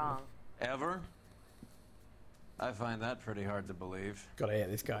anything wrong. Ever? I find that pretty hard to believe. Gotta hate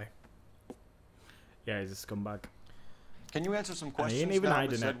this guy. Yeah, he's a scumbag. Can you answer some And he questions ain't even now,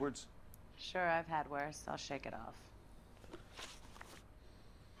 hiding Miss it. Edwards? Sure, I've had worse. I'll shake it off.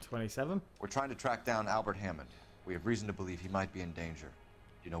 27? We're trying to track down Albert Hammond. We have reason to believe he might be in danger.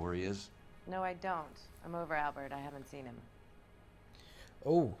 Do you know where he is? No, I don't. I'm over Albert. I haven't seen him.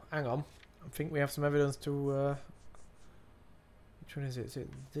 Oh, hang on. I think we have some evidence to... Which one is it? Is it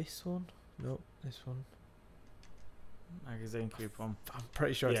this one? No, this one. Magazine coupon. I'm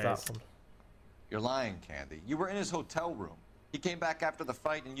pretty sure it's Yeah, that one. You're lying, Candy. You were in his hotel room. He came back after the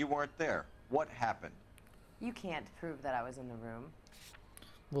fight and you weren't there. What happened? You can't prove that I was in the room.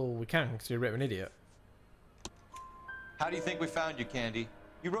 Well, we can, because you're a bit of an idiot. How do you think we found you, Candy?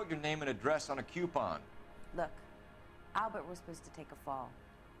 You wrote your name and address on a coupon. Look, Albert was supposed to take a fall.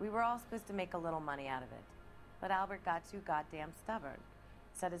 We were all supposed to make a little money out of it. But Albert got too goddamn stubborn.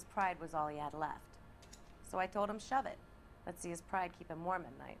 Said his pride was all he had left. So I told him shove it. Let's see his pride keep him warm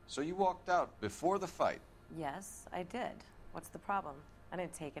at night. So you walked out before the fight. Yes, I did. What's the problem? I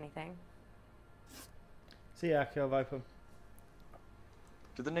didn't take anything. See ya, Kill Viper.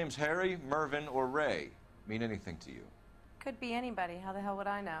 Do the names Harry, Mervyn, or Ray mean anything to you? Could be anybody. How the hell would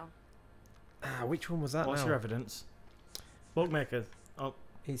I know? Ah, which one was that What's now? your evidence? Bookmakers. Oh.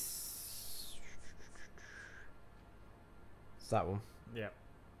 It's that one. Yeah.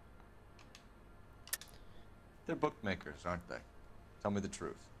 They're bookmakers, aren't they? Tell me the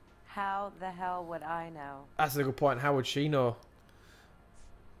truth. How the hell would I know? That's a good point. How would she know?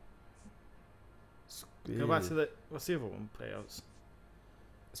 Go back to the... What's the other one? Payouts.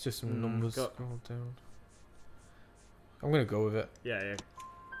 It's just some numbers. got- Scroll down. I'm gonna go with it. Yeah, yeah.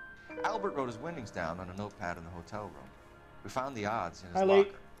 Albert wrote his winnings down on a notepad in the hotel room. We found the odds in his Hi, Lee.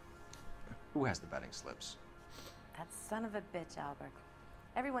 locker. Who has the betting slips? That son of a bitch, Albert.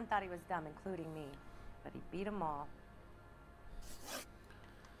 Everyone thought he was dumb, including me. But he beat them all.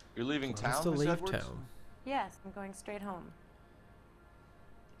 You're leaving Wants town, to Miss leave Edwards? town. Yes, I'm going straight home.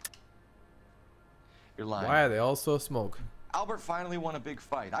 You're lying. Why are they all so smug? Albert finally won a big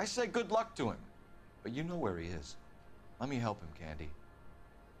fight. I say good luck to him. But you know where he is. Let me help him, Candy.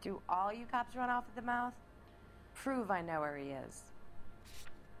 Do all you cops run off at the mouth? Prove I know where he is.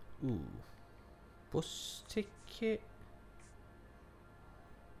 Ooh. Bus ticket.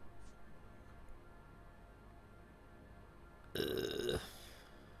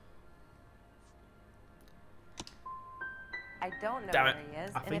 I don't know Damn where it. he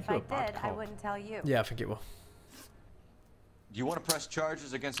is, I and think if you're I a bad did, I cop. wouldn't tell you. Yeah, I think it will. Do you want to press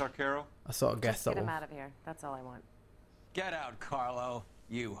charges against Arcaro? I sort of guessed Get that him one. out of here. That's all I want. Get out, Carlo,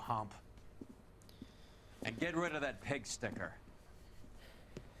 you hump. And get rid of that pig sticker.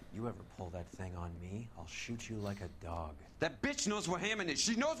 You ever pull that thing on me, I'll shoot you like a dog. That bitch knows where Hammond is.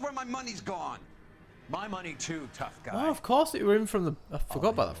 She knows where my money's gone. My money too, tough guy. Oh, of course it were in from the... I forgot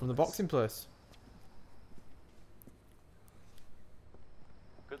about that, from the boxing place.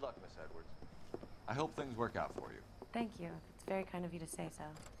 Good luck, Miss Edwards. I hope things work out for you. Thank you. It's very kind of you to say so.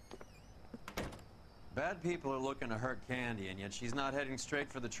 Bad people are looking to hurt Candy, and yet she's not heading straight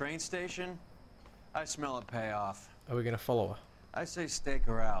for the train station? I smell a payoff. Are we going to follow her? I say stake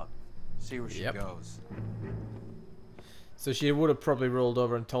her out. See where Yep. she goes. So she would have probably rolled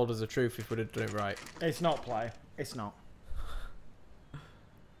over and told us the truth if we'd have done it right. It's not play. It's not.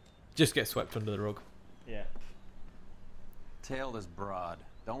 Just get swept under the rug. Yeah. Tail this broad.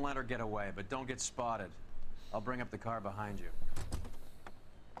 Don't let her get away, but don't get spotted. I'll bring up the car behind you.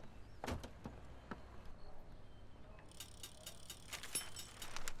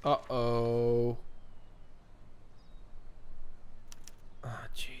 Uh-oh. Ah,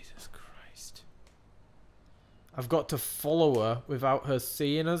 Jesus Christ. I've got to follow her without her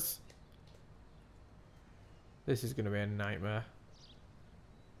seeing us. This is going to be a nightmare.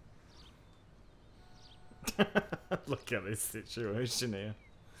 Look at this situation here.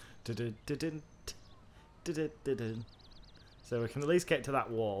 Dun-dun-dun-dun. Dun-dun-dun-dun. So we can at least get to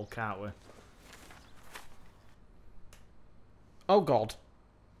that wall, can't we? Oh, God.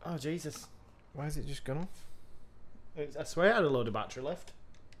 Oh, Jesus. Why is it just gone off? I swear I had a load of battery left.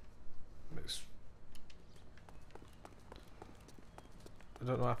 I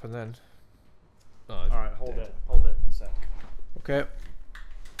don't know what happened then. Oh, Alright, hold it. Hold it. 1 sec. Okay.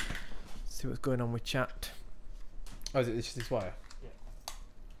 See what's going on with chat. Oh, is it this wire? Yeah.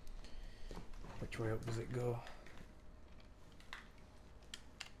 Which way up does it go?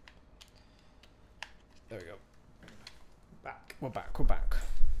 There we go. Back. We're back, we're back.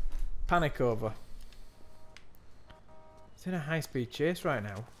 Panic over. It's in a high-speed chase right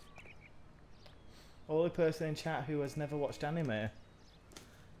now. Only person in chat who has never watched anime.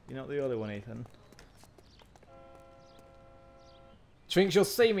 You're not the only one, Ethan. Think you'll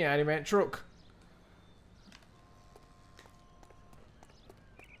see me, anime truck?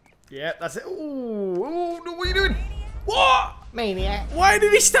 Yeah, that's it. Ooh, no, what are you doing? What? Maniac. Why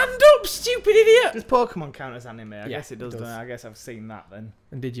did he stand up, stupid idiot? Does Pokemon count as anime? I Yeah, guess it does. it does. Don't it? I guess I've seen that then.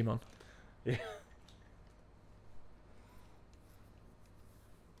 And Digimon. Yeah.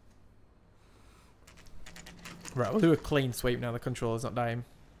 Right, we'll do a clean sweep now. The controller's not dying.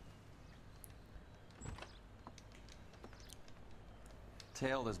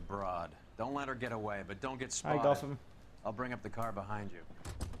 Tail this broad. Don't let her get away, but don't get Hi, spotted. Gotham. I'll bring up the car behind you.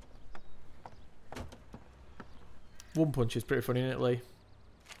 One punch is pretty funny, isn't it, Lee?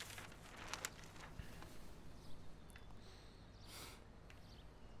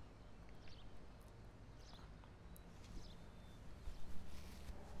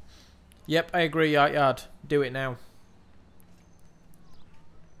 Yep, I agree, Yard. Do it now.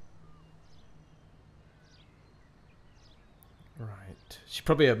 Right. She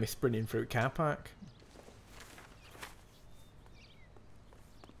probably heard me sprinting through a car park.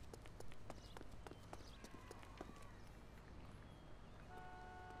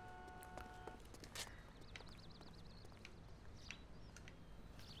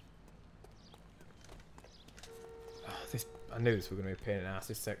 I knew this was going to be a pain in the ass,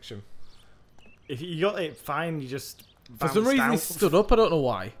 this section. If you got it fine, you just For some reason, out. he stood up. I don't know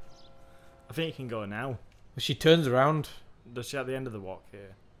why. I think you can go now. She turns around. Does she at the end of the walk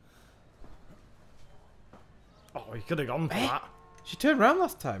here? Oh, you could have gone for that. She turned around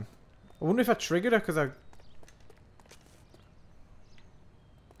last time. I wonder if I triggered her because I...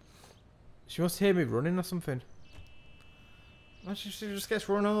 She must hear me running or something. Imagine she just gets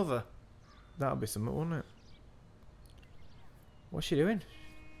run over. That'll be something, won't it? What's she doing?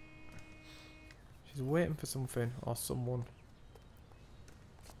 She's waiting for something or someone.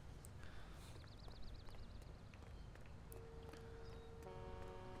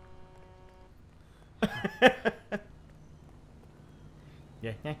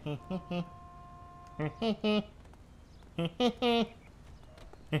 Yeah.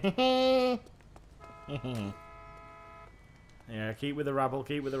 Yeah, keep with the rabble,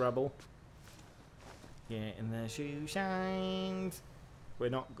 keep with the rabble. Get in the shoe shines. We're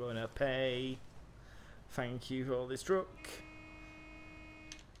not gonna pay. Thank you for this truck.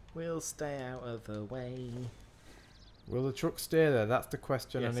 We'll stay out of the way. Will the truck stay there? That's the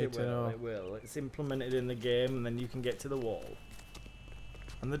question Yes, I need to know. It will. It's implemented in the game, and then you can get to the wall.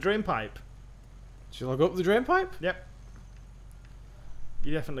 And the drain pipe. Shall I go up the drain pipe? Yep.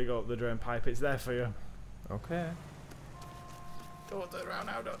 You definitely go up the drain pipe. It's there for you. Okay. Don't turn around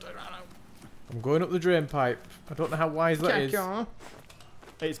now. Don't turn around now. I'm going up the drain pipe. I don't know how wise that is.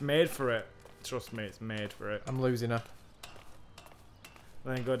 It's made for it. Trust me, it's made for it. I'm losing her.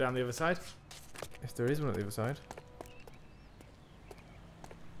 Then go down the other side. If there is one at the other side.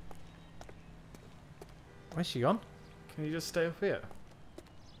 Where's she gone? Can you just stay up here?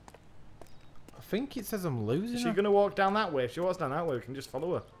 I think it says I'm losing Is her. she going to walk down that way? If she walks down that way, we can just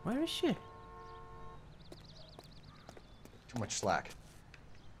follow her. Where is she? Too much slack.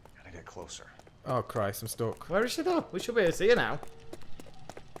 Gotta get closer. Oh Christ, I'm stuck. Where is she though? We should be able to see her now.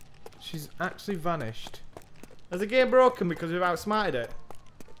 She's actually vanished. Has the game broken because we've outsmarted it?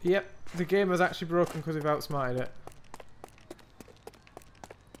 Yep, the game has actually broken because we've outsmarted it.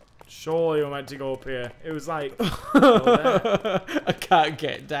 Surely we're meant to go up here. It was like... oh, I can't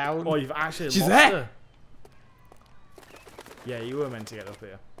get down. Oh, you've actually She's lost there. her. Yeah, you were meant to get up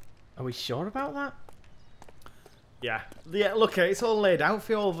here. Are we sure about that? Yeah. Yeah, look, it's all laid out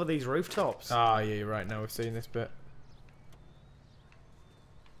for you over these rooftops. Ah, yeah, you're right. Now we've seen this bit.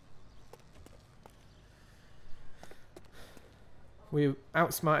 We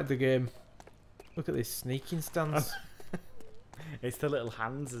outsmarted the game. Look at this sneaking stance. It's the little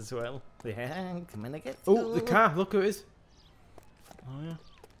hands as well. Yeah, come in again. Oh, the car. Look who it is. Oh,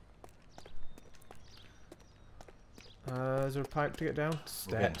 yeah. Is there a pipe to get down?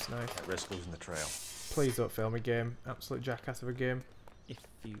 Steps, nice. At risk losing the trail. Please don't fail me, game. Absolute jackass of a game. If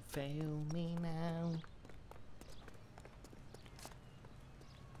you fail me now.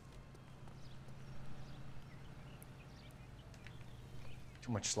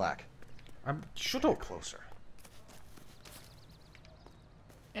 Too much slack. Shut up. Get closer.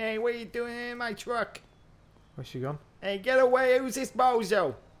 Hey, what are you doing in my truck? Where's she gone? Hey, get away! Who's this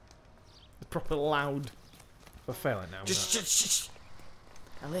bozo? It's proper loud. We're failing now. Shh.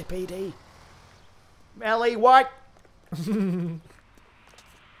 LAPD. LA what?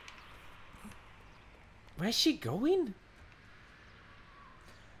 Where's she going?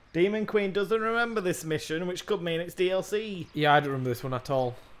 Demon Queen doesn't remember this mission, which could mean it's DLC. Yeah, I don't remember this one at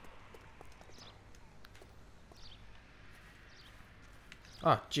all.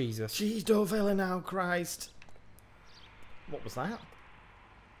 Ah, Jesus. Jeez, don't fail her now, Christ. What was that?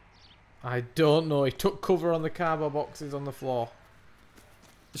 I don't know. He took cover on the cardboard boxes on the floor.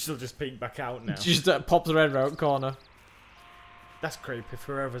 She'll just peek back out now. Just pops her head round corner. That's creepy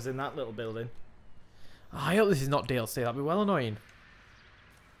for whoever's in that little building. Oh, I hope this is not DLC. That'd be well annoying.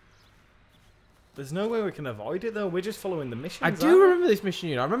 There's no way we can avoid it though. We're just following the missions. I do remember this mission,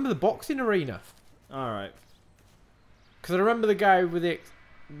 you know. I remember the boxing arena. Alright. Because I remember the guy with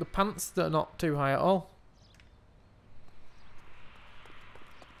the pants that are not too high at all.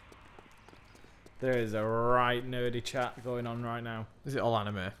 There is a right nerdy chat going on right now. Is it all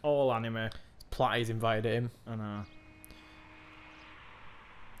anime? All anime. Platty's invited him. I know.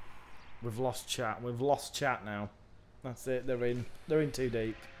 We've lost chat. We've lost chat now. That's it. They're in too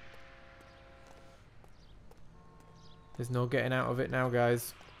deep. There's no getting out of it now,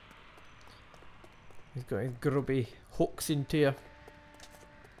 guys. He's got his grubby hooks into you.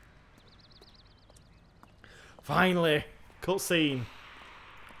 Finally, cutscene.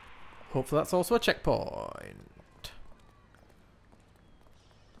 Hopefully that's also a checkpoint.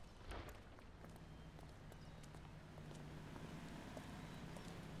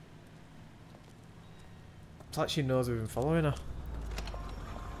 It's like she knows we've been following her.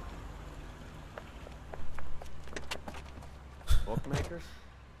 Bookmakers?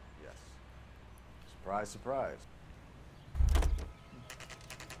 Yes. Surprise, surprise.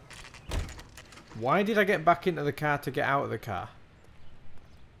 Why did I get back into the car to get out of the car?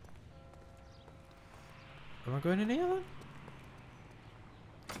 Am I going in here then?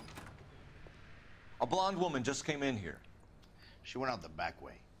 A blonde woman just came in here. She went out the back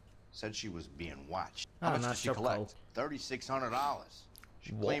way. Said she was being watched. How much did she collect? $3,600.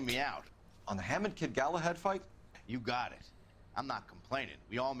 She cleaned me out. On the Hammond Kid Galahad fight? You got it. I'm not complaining.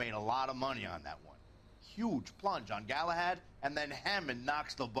 We all made a lot of money on that one. Huge plunge on Galahad, and then Hammond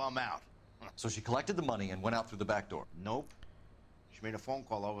knocks the bum out. So she collected the money and went out through the back door? Nope. She made a phone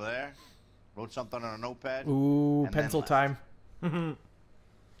call over there, wrote something on a notepad. Ooh, and pencil then time.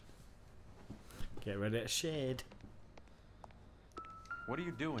 Get ready to shade. What are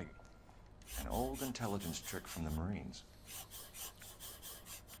you doing? An old intelligence trick from the Marines.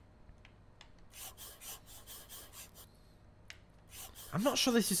 I'm not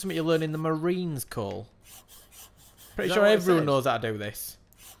sure this is something you learn in the Marines, Cole. Pretty Is that sure what it everyone said? knows how to do this.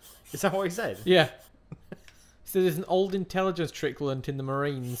 Is that what he said? Yeah. So there's an old intelligence trick learnt in the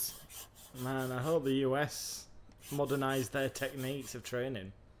Marines. Man, I hope the US modernised their techniques of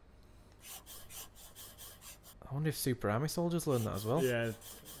training. I wonder if Super Army soldiers learn that as well. Yeah.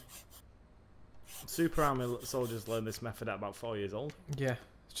 Super Army soldiers learned this method at about 4 years old. Yeah,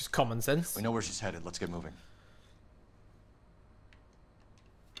 it's just common sense. We know where she's headed. Let's get moving.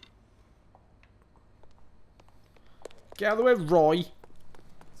 Get out of the way, Roy.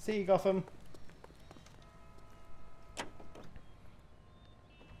 See you, Gotham.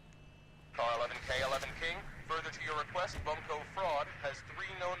 Car 11K, 11 King. Further to your request, Bunko Fraud has 3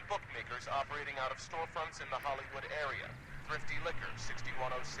 known bookmakers operating out of storefronts in the Hollywood area. Thrifty Liquor,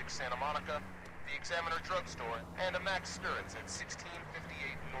 6106 Santa Monica, the Examiner Drugstore, and a Max Spirits at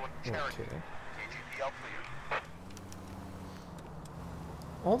 1658 North Cherokee. Okay. KGPL cleared.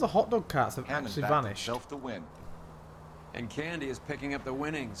 All the hot dog carts have Hammond actually backed vanished. himself to win. And Candy is picking up the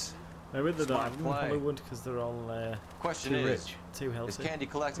winnings. Maybe they don't Smart have them in play. Hollywood because they're all Question too is, rich, too is healthy. Candy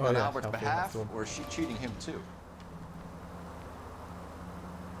collecting Oh, on yeah, Albert's healthy, behalf, that's the one. or is she cheating him too?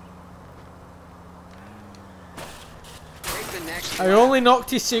 Take the next I one. only knocked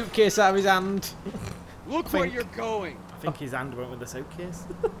his suitcase out of his hand. Look where you're going. I think his hand went with the suitcase.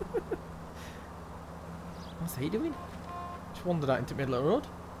 What's he doing? Just wandered out into the middle of the road.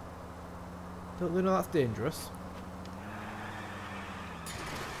 Don't they know that's dangerous?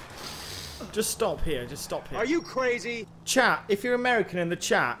 Just stop here, just stop here. Are you crazy? Chat, if you're American in the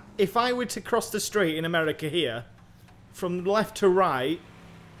chat, if I were to cross the street in America here, from left to right,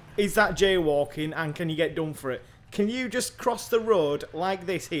 is that jaywalking and can you get done for it? Can you just cross the road like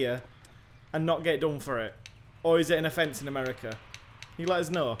this here and not get done for it? Or is it an offence in America? You let us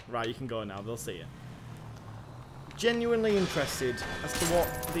know. Right, you can go now, they'll see you. Genuinely interested as to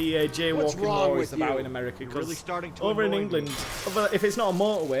what the jaywalking law is about in America. You're Because really starting to over in annoy me. England, if it's not a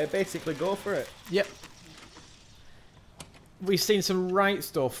motorway, basically go for it. Yep. We've seen some right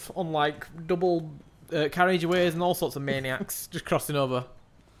stuff on like double carriageways and all sorts of maniacs just crossing over.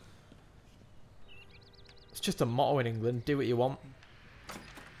 It's just a motto in England. Do what you want.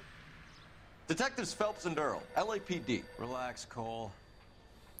 Detectives Phelps and Earl, LAPD. Relax, Cole.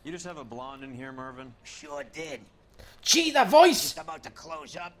 You just have a blonde in here, Mervyn? Sure did. Gee, that voice! Just about to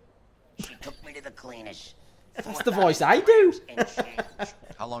close up, she took me to the cleaners. That's the voice I do. And change.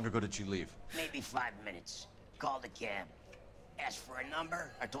 How long ago did she leave? Maybe 5 minutes. Called the cab. Asked for a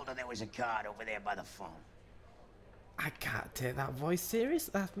number. I told her there was a card over there by the phone. I can't take that voice serious.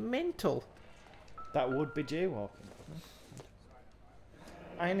 That's mental. That would be jaywalking.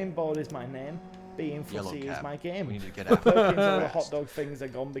 Ironing board is my name. Being Yellow fussy is cab. my game. We need to get out. Perkins, all the hot dog things are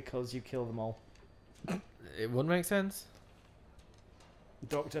gone because you kill them all. It wouldn't make sense.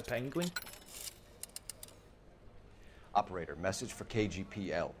 Dr. Penguin. Operator, message for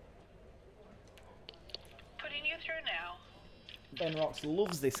KGPL. Putting you through now. Ben Rocks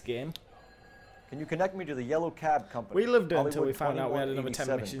loves this game. Can you connect me to the yellow cab company? We lived until Hollywood we found out we had another 10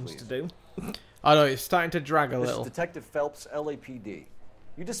 2187, missions to please. do. I know, it's starting to drag a This little. is Detective Phelps, LAPD.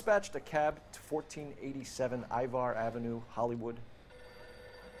 You dispatched a cab to 1487 Ivar Avenue, Hollywood.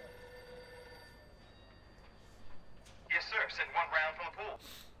 Yes, sir. Send one round from the pool.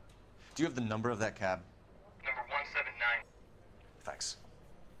 Do you have the number of that cab? Number 179. Thanks.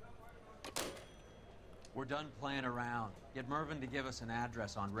 We're done playing around. Get Mervyn to give us an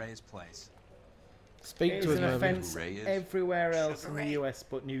address on Ray's place. Speak It's to us, an Mervyn. offence everywhere else in the US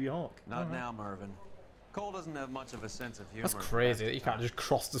but New York. Not now, Mervyn. Cole doesn't have much of a sense of humor. That's crazy that you can't just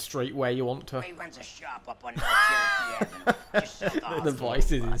cross the street where you want to. He runs a shop up on North Cherokee Avenue. Just south The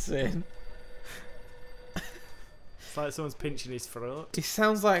voice is insane. It's like someone's pinching his throat. He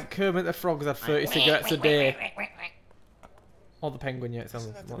sounds like Kermit the Frog's had 30 cigarettes a day. Or the penguin, yeah, it sounds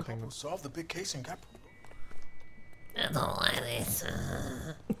like the penguin. Solve the big case and got. I don't like this.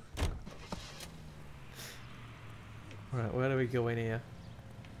 Right, where do we go in here?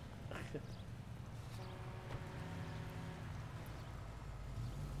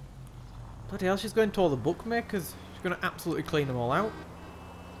 Bloody hell, she's going to all the bookmakers. She's going to absolutely clean them all out.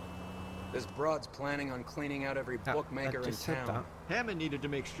 This broad's planning on cleaning out every bookmaker in town. Hammond needed to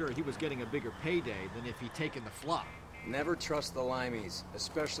make sure he was getting a bigger payday than if he'd taken the flop. Never trust the limeys,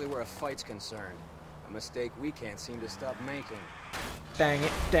 especially where a fight's concerned. A mistake we can't seem to stop making. Dang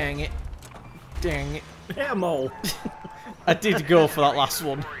it, dang it, dang it. Yeah, mole. I did go for that last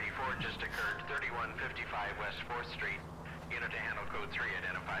one. Just occurred 3155 West 4th Street. Unit to handle code 3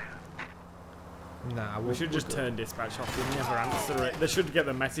 identified. Nah, we should just turn dispatch off. We never answer it. They should get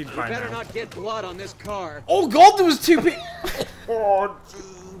the message by now. Better not get blood on this car. Oh god, there was two people. Oh,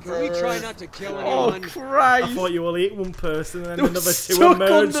 can we try not to kill anyone? Oh Christ! I thought you only hit one person and then They were another two stuck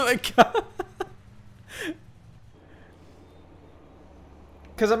emerged. under the car.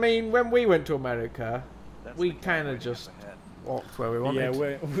 Because I mean, when we went to America, we kind of just walked where we wanted. Yeah,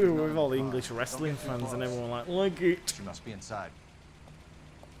 we were with all the English wrestling fans and everyone like it. She must be inside.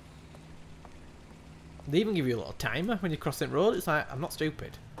 They even give you a little timer when you're crossing the road. It's like, I'm not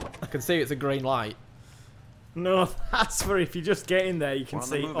stupid. I can see it's a green light. No, that's for if you just get in there, you can We're on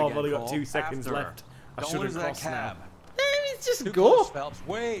the see, move oh, again, I've only got Cole. 2 seconds After her. left. I Don't shouldn't lose that cross now. cab. It's just Too go. close, Phelps.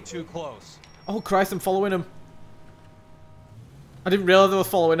 Way too close. Oh Christ, I'm following him. I didn't realise I was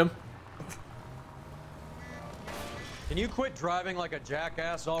following him. Can you quit driving like a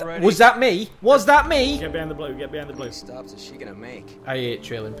jackass already? Was that me? Was that me? Get behind the blue, get behind the blue. How many stops is she gonna make? I hate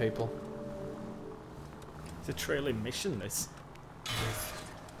trailing people. It's a trailing mission, this.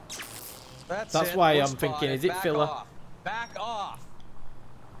 That's it. why We're I'm thinking, spotted. is it Back filler? off. Back off.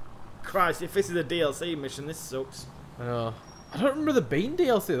 Christ, if this is a DLC mission, this sucks. I know. I don't remember the Bean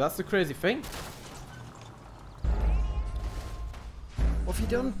DLC, that's the crazy thing. What have you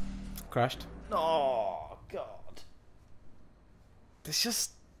done? Crashed. Oh, God. It's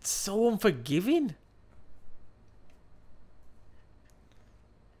just so unforgiving.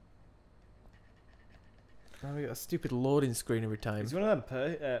 Now we got a stupid loading screen every time. He's one of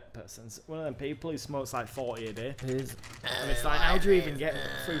them persons, one of them people who smokes like 40 a day. It is. And it's like, how do you even get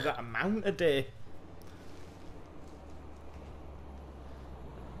through that amount a day?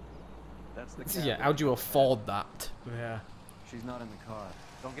 That's the Yeah, how do you afford that? Yeah. She's not in the car.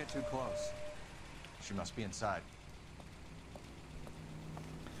 Don't get too close. She must be inside.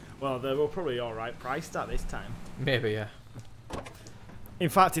 Well, they were probably alright priced at this time. Maybe, yeah. In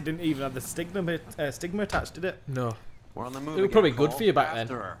fact, it didn't even have the stigma attached, did it? No. We're on the move. They were again, probably good Cole. for you back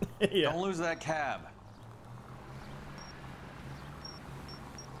After then. her. Yeah. Don't lose that cab.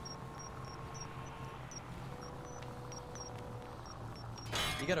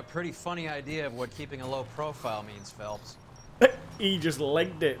 You got a pretty funny idea of what keeping a low profile means, Phelps. He just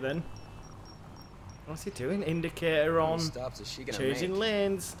legged it then. What's he doing? Indicator How on. many stops is she gonna Changing make?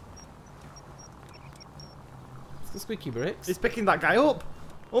 lanes. It's the squeaky brakes. He's picking that guy up.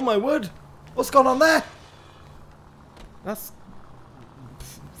 Oh my word. What's going on there? That's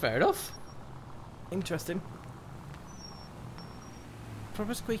fair enough. Interesting.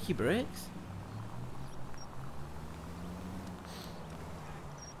 Proper squeaky brakes.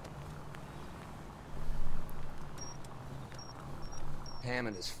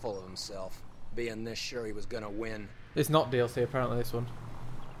 Hammond is full of himself, being this sure he was gonna win. It's not DLC apparently, this one.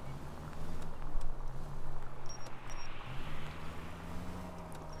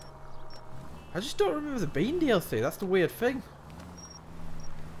 I just don't remember the Bean DLC, that's the weird thing.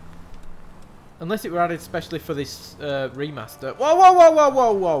 Unless it were added specially for this remaster. Whoa, whoa, whoa, whoa,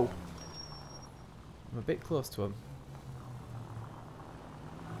 whoa, whoa! I'm a bit close to him.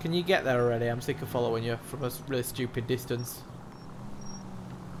 Can you get there already? I'm sick of following you from a really stupid distance.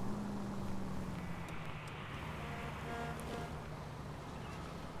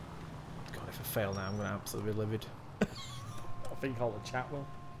 God, if I fail now, I'm going to absolutely be livid. I think all the chat will.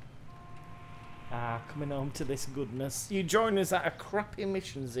 Ah, coming home to this goodness. You join us at a crappy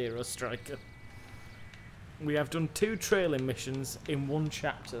mission, Zero Striker. We have done 2 trailing missions in 1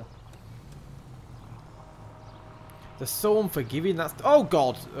 chapter. They're so unforgiving. That's oh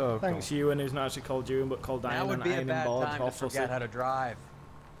god. Oh, Thanks, god. Ewan, who's not actually called Ewan but called Now Iron would and be a Iron bad Board. time to forget how to drive.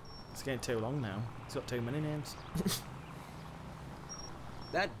 It's getting too long now. It's got too many names.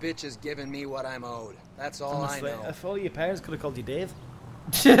 That bitch is giving me what I'm owed. That's all Honestly, I know. I thought your parents could have called you Dave.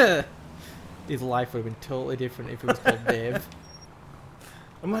 His life would have been totally different if he was called Dave.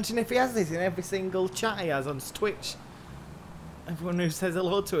 Imagine if he has this in every single chat he has on Twitch. Everyone who says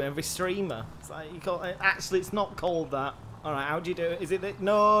hello to him, every streamer. It's like, you call it, actually, it's not called that. Alright, how do you do it? Is it...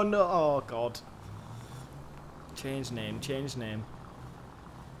 No, no, oh god. Change name, change name.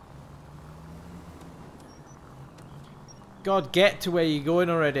 God, get to where you're going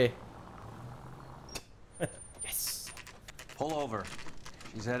already. Yes. Pull over.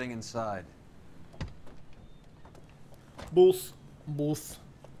 She's heading inside. Booth. Booth.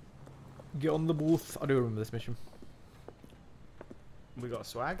 Get on the booth. I do remember this mission. We got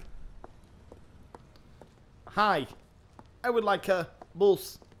swag. Hi. I would like a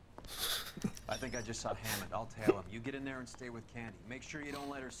booth. I think I just saw Hammond. I'll tail him. You get in there and stay with Candy. Make sure you don't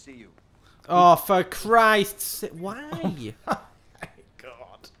let her see you. Oh, for Christ's sake. Why? Oh, my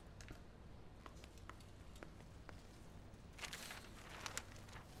God.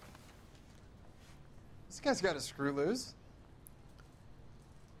 This guy's got a screw loose.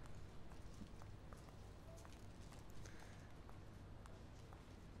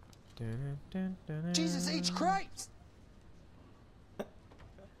 Jesus H. Christ!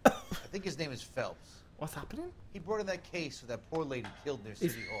 I think his name is Phelps. What's happening? He brought in that case where that poor lady killed near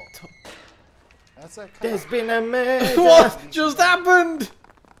City Hall. That's that cop. There's been a murder. What just happened?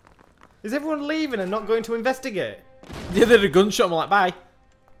 Is everyone leaving and not going to investigate? Yeah, they had a gunshot and we're like, bye.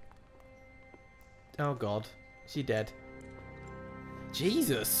 Oh god. Is she dead?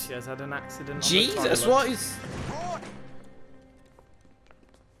 Jesus. She has had an accident. On Jesus, the what is...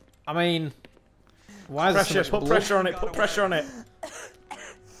 I mean... Why is pressure, there so much put blood? pressure on it, put pressure on it.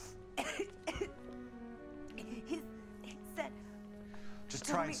 Just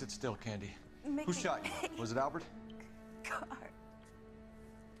try and sit still, Candy. Who shot you? Was it Albert?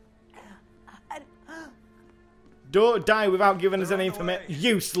 Don't die without giving us any information.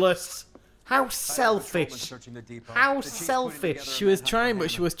 Useless. How selfish. How selfish. She was trying, but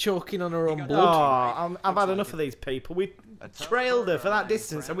she was choking on her own Oh, blood. I've had enough of these people. We trailed her for that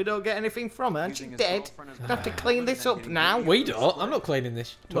distance and we don't get anything from her and she's dead. We have to clean this up now. We don't. I'm not cleaning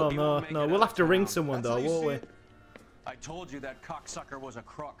this. No, no, no. We'll have to ring someone though, won't we? I told you that cocksucker was a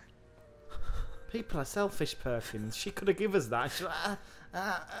crook. People are selfish, Perkins. She could have given us that. She's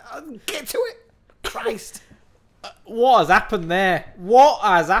like, get to it. Christ. What has happened there? What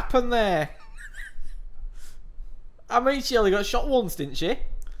has happened there? I mean, she only got shot once, didn't she?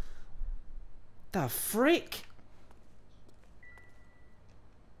 The frick?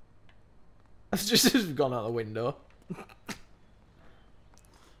 I've just gone out the window.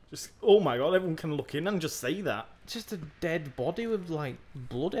 Just, oh my god, everyone can look in and just see that. Just a dead body with, like,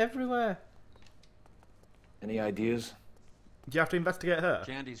 blood everywhere. Any ideas? Do you have to investigate her?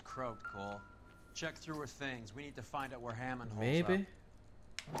 Candy's croaked, Cole. Check through her things. We need to find out where Hammond holds Maybe.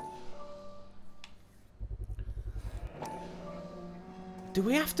 up. Do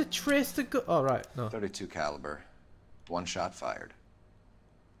we have to trace the gun? Oh, right. No. 32 caliber. One shot fired.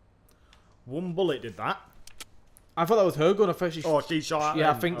 One bullet did that. I thought that was her gun. I thought she... Oh, she shot at Yeah,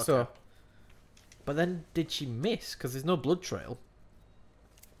 I him. think Okay. so. But then, did she miss? Because there's no blood trail.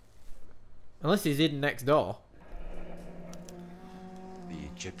 Unless he's hidden next door. The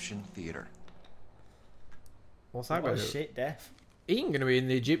Egyptian Theater. What's that What going a to do? shit death. He ain't going to be in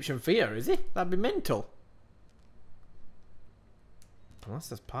the Egyptian theatre, is he? That'd be mental. Unless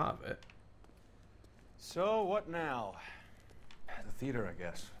that's part of it. So, what now? The theater, I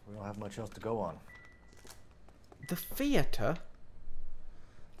guess. We don't have much else to go on. The theatre?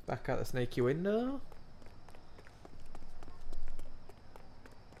 Back out the snaky window.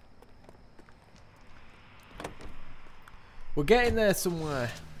 We're getting there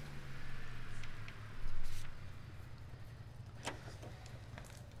somewhere.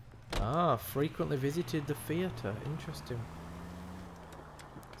 Ah, frequently visited the theatre. Interesting.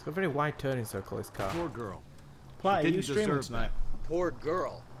 It's got a very wide turning circle, this car. Poor girl. Play, She you didn't streaming deserve tonight? Poor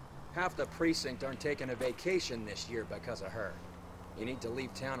girl. Half the precinct aren't taking a vacation this year because of her. You need to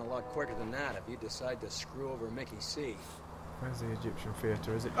leave town a lot quicker than that if you decide to screw over Mickey C. Where's the Egyptian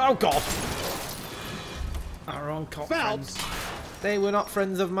theatre, is it? Oh, God! Our own cop Phelps! friends. They were not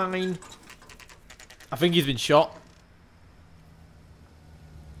friends of mine. I think he's been shot.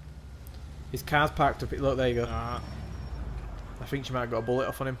 His car's parked up. Look, there you go. I think she might have got a bullet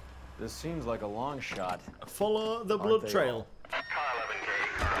off on him. This seems like a long shot. Follow the Aren't blood they trail.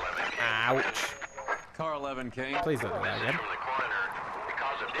 Ouch. Car 11 King. Please don't do that again. From the coroner, the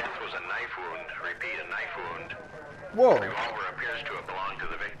cause of death was a knife wound. Repeat, a knife wound. Whoa. The revolver appears to have belonged to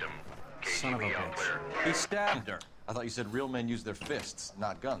the victim. Son of a bitch. He stabbed her. I thought you said real men use their fists,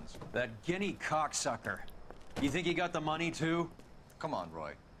 not guns. That guinea cocksucker. You think he got the money, too? Come on,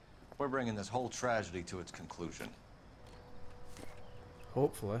 Roy. We're bringing this whole tragedy to its conclusion.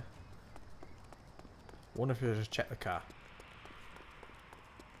 Hopefully. Wonder if we just check the car.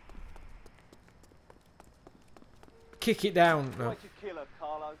 Kick it down. No. Why'd you kill her,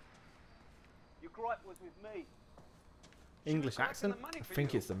 Carlo? Your gripe was with me. English accent? I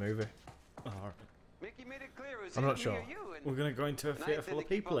think it's the movie. Oh, all right. Mickey made it clear it was I'm not sure. We're going to go into a theatre full of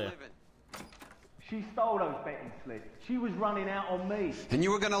people here. She stole those betting slips. She was running out on me. And you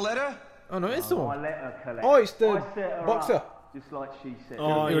were gonna let her? Oh no, it's the I one. let her collect. Oh, it's the I set her boxer. Up, just like she said.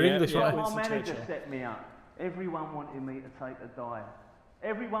 Oh, You're yeah, English, yeah, right? My Winston manager Churchill. set me up. Everyone wanted me to take the dive.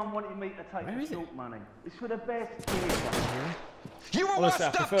 Everyone wanted me to take Where the is it? short money. It's for the best here. You were Honestly, washed I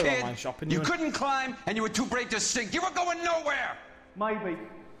up, prefer kid. online shopping. You You- couldn't climb, and you were too brave to sink. You were going nowhere. Maybe,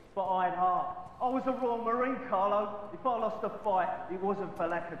 but I had heart. I was a Royal Marine, Carlo. If I lost a fight, it wasn't for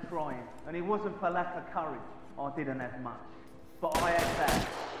lack of trying, and it wasn't for lack of courage. I didn't have much, but I had that.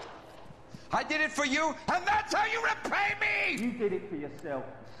 I did it for you, and that's how you repay me. You did it for yourself,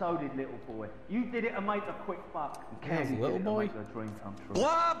 and so did little boy. You did it to make a quick buck, and How's Candy little did it boy? to make her dream come true.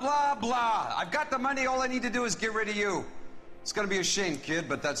 Blah, blah, blah. I've got the money. All I need to do is get rid of you. It's gonna be a shame, kid,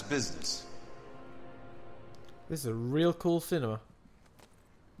 but that's business. This is a real cool cinema.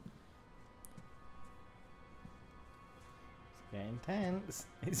 It's getting tense.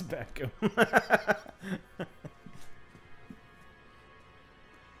 It's Beckham.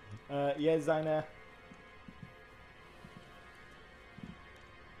 Yeah, Zaina.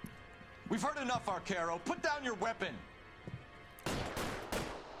 We've heard enough, Arcaro. Put down your weapon.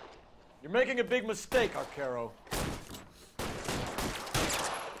 You're making a big mistake, Arcaro.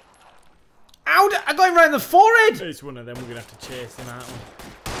 Ow! I got him right in the forehead! It's one of them. We're going to have to chase him out.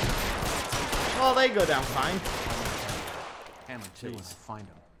 Oh, they go down fine. Hammond, too, when I find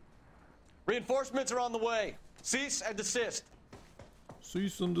him. Reinforcements are on the way. Cease and desist.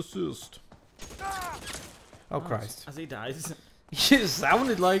 Cease and desist. Oh, Christ. As he dies. It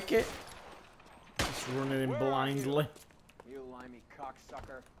sounded like it. Just running in blindly. You limey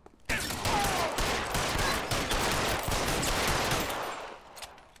cocksucker. I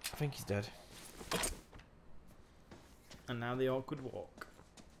think he's dead. And now the awkward walk.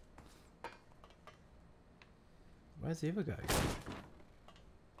 Where's the other guy?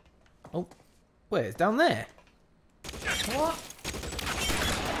 Oh, wait, it's down there. What?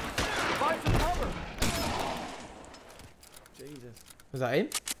 Find some cover. Jesus. Was that him?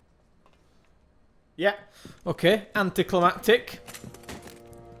 Yeah. Okay, anticlimactic.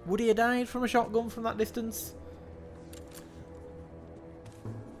 Would he have died from a shotgun from that distance?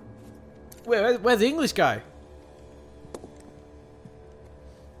 Wait, where's the English guy?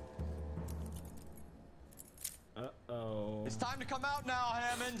 Uh-oh. It's time to come out now,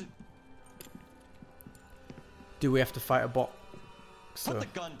 Hammond. Do we have to fight a bot? Put the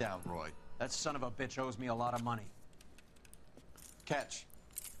gun down, Roy. That son of a bitch owes me a lot of money. Catch.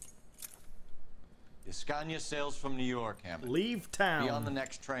 Escania sails from New York, Hammond. Leave town. Be on the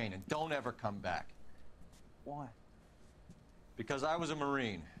next train and don't ever come back. Why? Because I was a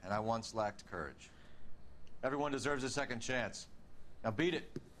Marine and I once lacked courage. Everyone deserves a second chance. Now beat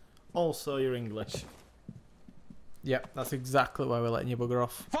it. Also, you're English. Yep, that's exactly why we're letting you bugger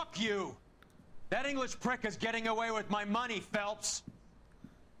off. Fuck you! That English prick is getting away with my money, Phelps!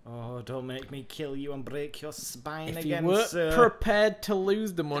 Oh, don't make me kill you and break your spine If again, you weren't sir. prepared to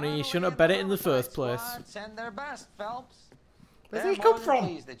lose the money, you shouldn't have bet it in the first place. Send their best, Phelps. Where's They're he come more than from?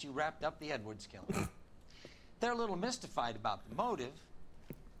 pleased that you wrapped up the Edwards killing. They're a little mystified about the motive.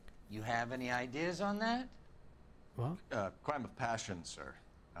 You have any ideas on that? What? Crime of passion, sir.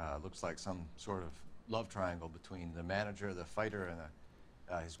 Looks like some sort of love triangle between the manager, the fighter,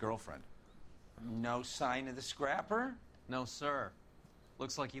 and his girlfriend. No sign of the scrapper? No, sir.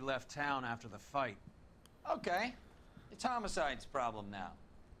 Looks like he left town after the fight. Okay. It's homicide's problem now.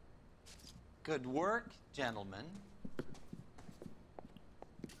 Good work, gentlemen.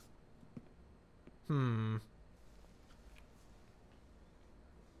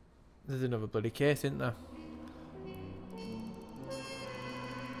 There's another bloody case, isn't there?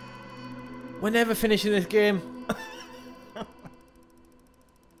 We're never finishing this game.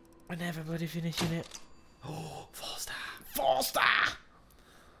 We're never bloody finishing it. Oh, 4-star. 4-star!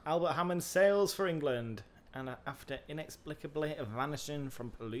 Albert Hammond sails for England, and after inexplicably vanishing from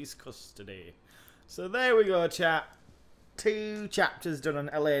police custody. So there we go, chat. 2 chapters done on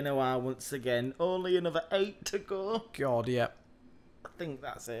LA Noire once again. Only another 8 to go. God, yep. I think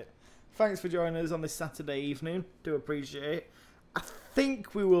that's it. Thanks for joining us on this Saturday evening. Do appreciate it. I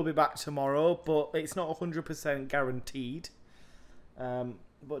think we will be back tomorrow, but it's not 100% guaranteed.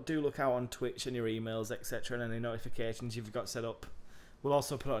 But do look out on Twitch and your emails, etc., and any notifications you've got set up. We'll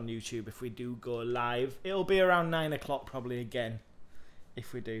also put it on YouTube if we do go live. It'll be around 9 o'clock probably again,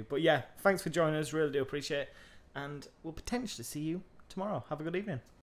 if we do. But yeah, thanks for joining us. Really do appreciate it. And we'll potentially see you tomorrow. Have a good evening.